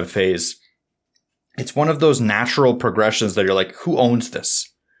concept phase, it's one of those natural progressions that you're like, who owns this?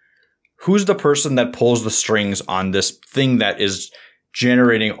 who's the person that pulls the strings on this thing that is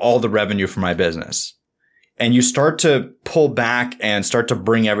generating all the revenue for my business? And you start to pull back and start to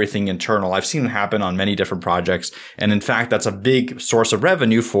bring everything internal. I've seen it happen on many different projects. And in fact, that's a big source of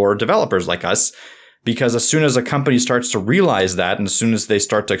revenue for developers like us, because as soon as a company starts to realize that, and as soon as they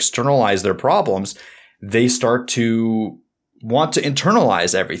start to externalize their problems, they start to want to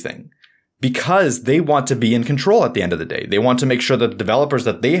internalize everything, because they want to be in control at the end of the day. They want to make sure that the developers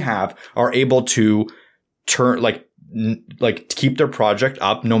that they have are able to keep their project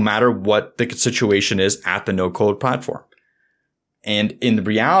up no matter what the situation is at the no-code platform. And in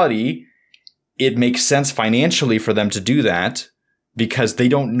reality, it makes sense financially for them to do that because they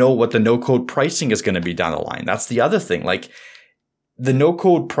don't know what the no-code pricing is going to be down the line. That's the other thing. Like, the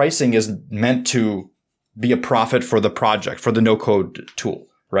no-code pricing is meant to be a profit for the project, for the no-code tool,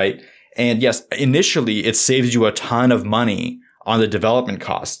 right? And yes, initially it saves you a ton of money on the development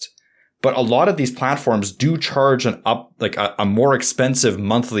cost. But a lot of these platforms do charge a more expensive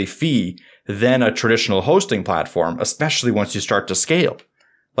monthly fee than a traditional hosting platform, especially once you start to scale.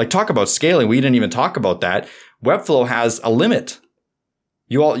 Like, talk about scaling. We didn't even talk about that. Webflow has a limit.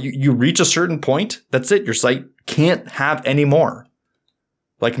 You reach a certain point. That's it. Your site can't have any more.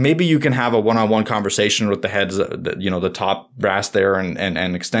 Like, maybe you can have a one-on-one conversation with the heads, the top brass there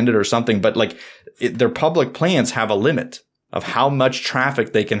and extend it or something. But their public plans have a limit of how much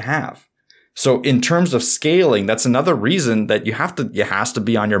traffic they can have. So in terms of scaling, that's another reason that it has to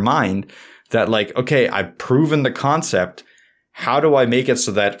be on your mind that, like, okay, I've proven the concept. How do I make it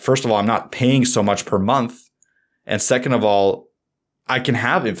so that, first of all, I'm not paying so much per month? And second of all, I can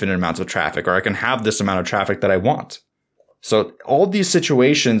have infinite amounts of traffic, or I can have this amount of traffic that I want. So all these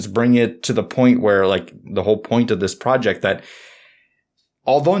situations bring it to the point where, like, the whole point of this project, that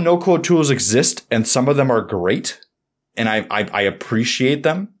although no-code tools exist and some of them are great, and I appreciate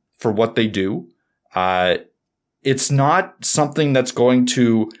them for what they do, it's not something that's going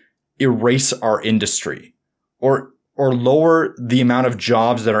to erase our industry or lower the amount of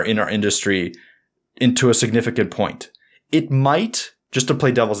jobs that are in our industry into a significant point. It might, just to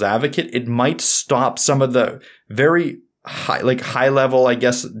play devil's advocate, it might stop some of the very high level, I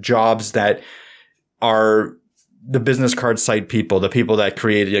guess, jobs that are the business card site people, the people that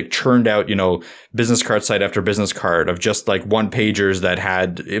created, churned out, business card site after business card of just like one pagers that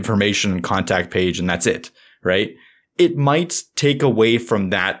had information, contact page, and that's it, right? It might take away from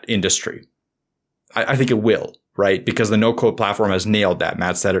that industry. I think it will, right? Because the no-code platform has nailed that.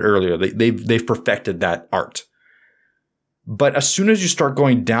 Matt said it earlier. They've perfected that art. But as soon as you start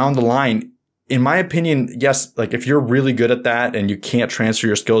going down the line, in my opinion, yes, like, if you're really good at that and you can't transfer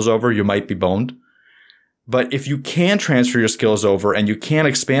your skills over, you might be boned. But if you can transfer your skills over and you can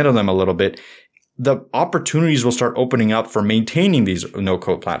expand on them a little bit, the opportunities will start opening up for maintaining these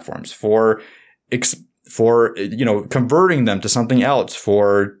no-code platforms, for converting them to something else,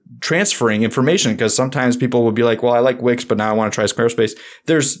 for transferring information. Because sometimes people will be like, well, I like Wix, but now I want to try Squarespace.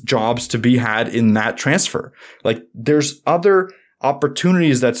 There's jobs to be had in that transfer. Like, there's other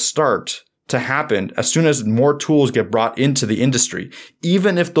opportunities that start to happen as soon as more tools get brought into the industry.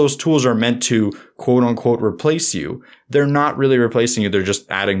 Even if those tools are meant to quote unquote replace you, they're not really replacing you. They're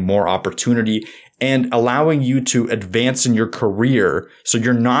just adding more opportunity and allowing you to advance in your career. So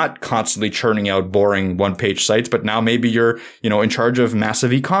you're not constantly churning out boring one-page sites, but now maybe you're, in charge of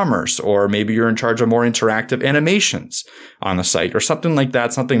massive e-commerce, or maybe you're in charge of more interactive animations on the site, or something like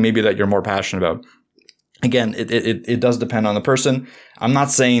that, something maybe that you're more passionate about. Again, it does depend on the person. I'm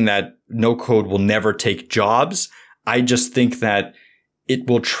not saying that no code will never take jobs. I just think that it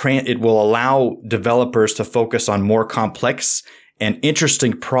will allow developers to focus on more complex and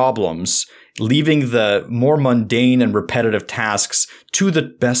interesting problems, leaving the more mundane and repetitive tasks to the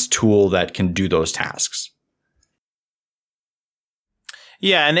best tool that can do those tasks.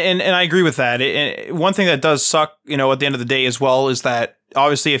 Yeah, and I agree with that. One thing that does suck, at the end of the day as well, is that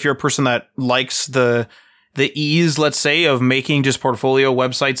obviously if you're a person that likes the ease, let's say, of making just portfolio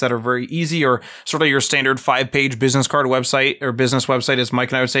websites that are very easy, or sort of your standard 5-page business card website or business website, as Mike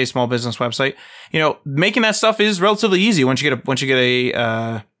and I would say, small business website, making that stuff is relatively easy once you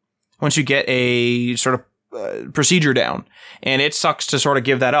get a sort of procedure down. And it sucks to sort of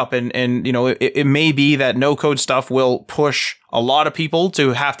give that up. And it may be that no code stuff will push a lot of people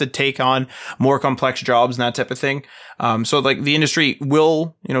to have to take on more complex jobs and that type of thing. So like the industry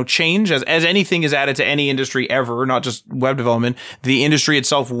will, change as anything is added to any industry ever, not just web development. The industry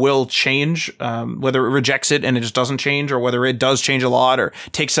itself will change, whether it rejects it and it just doesn't change, or whether it does change a lot or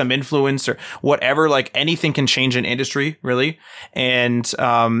takes some influence or whatever. Like, anything can change an industry, really. And,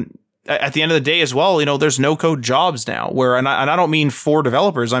 at the end of the day as well, you know, there's no code jobs now where, and I don't mean for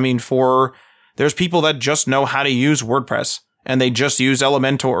developers. I mean, there's people that just know how to use WordPress and they just use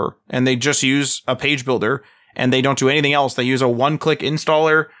Elementor and they just use a page builder and they don't do anything else. They use a one-click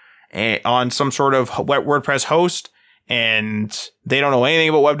installer on some sort of WordPress host, and they don't know anything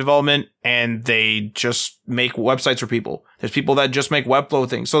about web development, and they just make websites for people. There's people that just make Webflow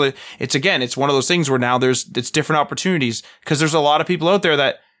things. So it's one of those things where now it's different opportunities, because there's a lot of people out there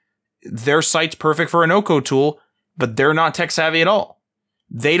that their site's perfect for a no-code tool, but they're not tech savvy at all.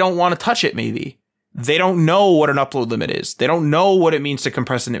 They don't want to touch it, maybe. They don't know what an upload limit is. They don't know what it means to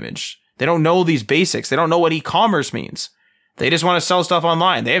compress an image. They don't know these basics. They don't know what e-commerce means. They just want to sell stuff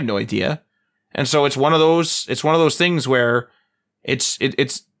online. They have no idea. And so it's one of those things where it's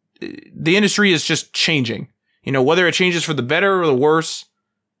the industry is just changing. You know, whether it changes for the better or the worse,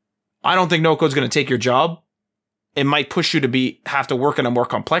 I don't think no code's going to take your job. It might push you to have to work in a more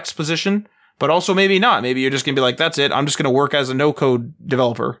complex position, but also maybe not. Maybe you're just going to be like, that's it. I'm just going to work as a no code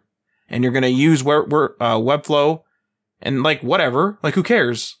developer, and you're going to use Webflow. And like, whatever, like, who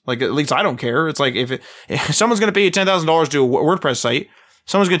cares? Like, at least I don't care. It's like, if someone's going to pay you $10,000 to do a WordPress site,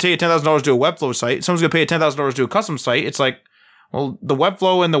 someone's going to pay you $10,000 to do a Webflow site, someone's going to pay you $10,000 to do a custom site. It's like, well, the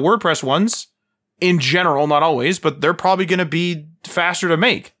Webflow and the WordPress ones, in general, not always, but they're probably going to be faster to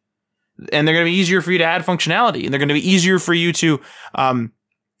make. And they're going to be easier for you to add functionality. And they're going to be easier for you to,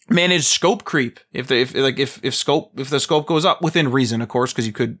 manage scope creep if the scope goes up within reason, of course, because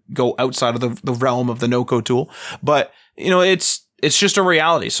you could go outside of the realm of the no code tool. But you know, it's just a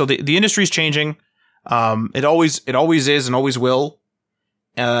reality. So the industry's changing. It always is and always will.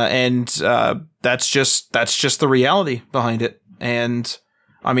 That's just the reality behind it. And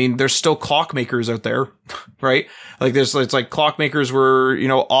I mean, there's still clockmakers out there, right? Like it's like clockmakers were, you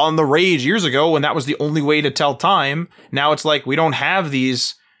know, on the rage years ago when that was the only way to tell time. Now it's like,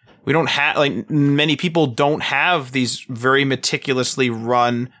 many people don't have these very meticulously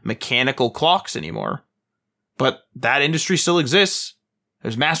run mechanical clocks anymore. But that industry still exists.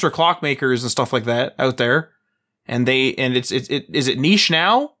 There's master clockmakers and stuff like that out there. And is it niche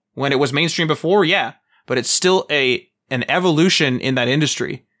now when it was mainstream before? Yeah. But it's still an evolution in that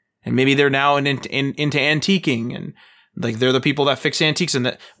industry. And maybe they're now into antiquing, and like they're the people that fix antiques and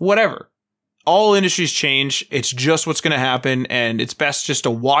that, whatever. All industries change. It's just what's going to happen, and it's best just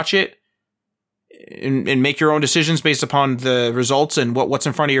to watch it and make your own decisions based upon the results and what's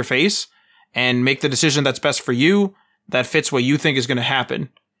in front of your face, and make the decision that's best for you, that fits what you think is going to happen,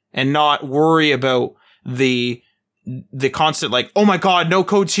 and not worry about the constant like, oh my God, no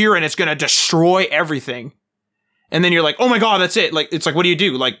code's here and it's going to destroy everything. And then you're like, oh my God, that's it. Like, it's like, what do you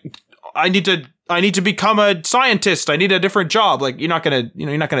do? Like, I need to become a scientist. I need a different job. Like, you're not going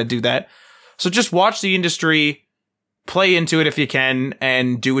to do that. So just watch the industry, play into it if you can,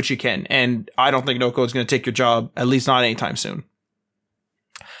 and do what you can. And I don't think no code is going to take your job, at least not anytime soon.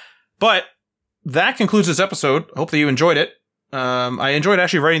 But that concludes this episode. I hope that you enjoyed it. I enjoyed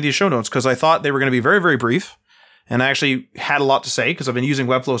actually writing these show notes because I thought they were going to be very, very brief. And I actually had a lot to say because I've been using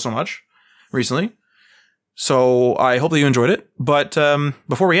Webflow so much recently. So I hope that you enjoyed it. But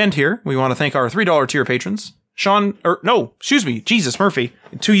before we end here, we want to thank our $3 tier patrons. Jesus Murphy,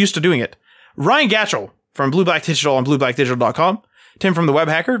 too used to doing it. Ryan Gatchell from Blue Black Digital on blueblackdigital.com. Tim from The Web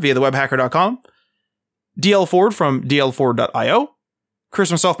Hacker via thewebhacker.com. DL Ford from dlford.io. Chris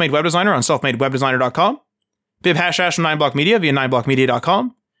from Self-Made Web Designer on selfmadewebdesigner.com. Bib Hashash from 9block Media via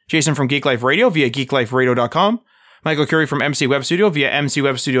 9blockmedia.com. Jason from Geek Life Radio via geekliferadio.com. Michael Curry from MC Web Studio via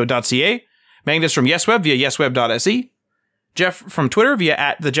mcwebstudio.ca. Magnus from YesWeb via yesweb.se. Jeff from Twitter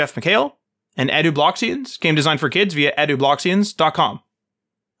via @TheJeffMcHale. And EduBloxians, game design for kids via edubloxians.com.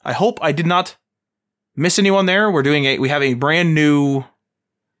 I hope I did not miss anyone there. We have a brand new,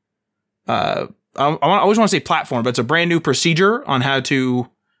 I always want to say platform, but it's a brand new procedure on how to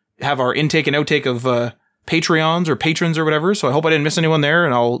have our intake and outtake of Patreons or patrons or whatever. So I hope I didn't miss anyone there,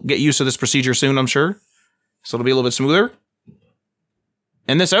 and I'll get used to this procedure soon, I'm sure. So it'll be a little bit smoother.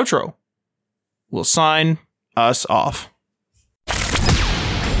 And this outro will sign us off.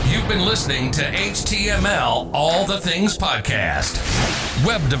 You've been listening to HTML All the Things Podcast.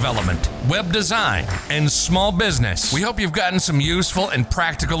 Web development, web design, and small business. We hope you've gotten some useful and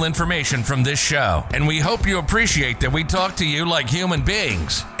practical information from this show. And we hope you appreciate that we talk to you like human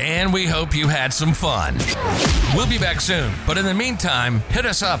beings. And we hope you had some fun. We'll be back soon. But in the meantime, hit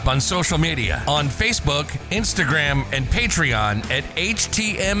us up on social media on Facebook, Instagram, and Patreon at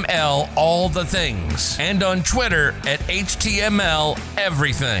HTML All the Things. And on Twitter at HTML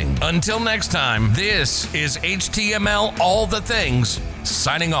Everything. Until next time, this is HTML All the Things,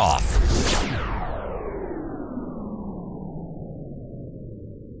 signing off.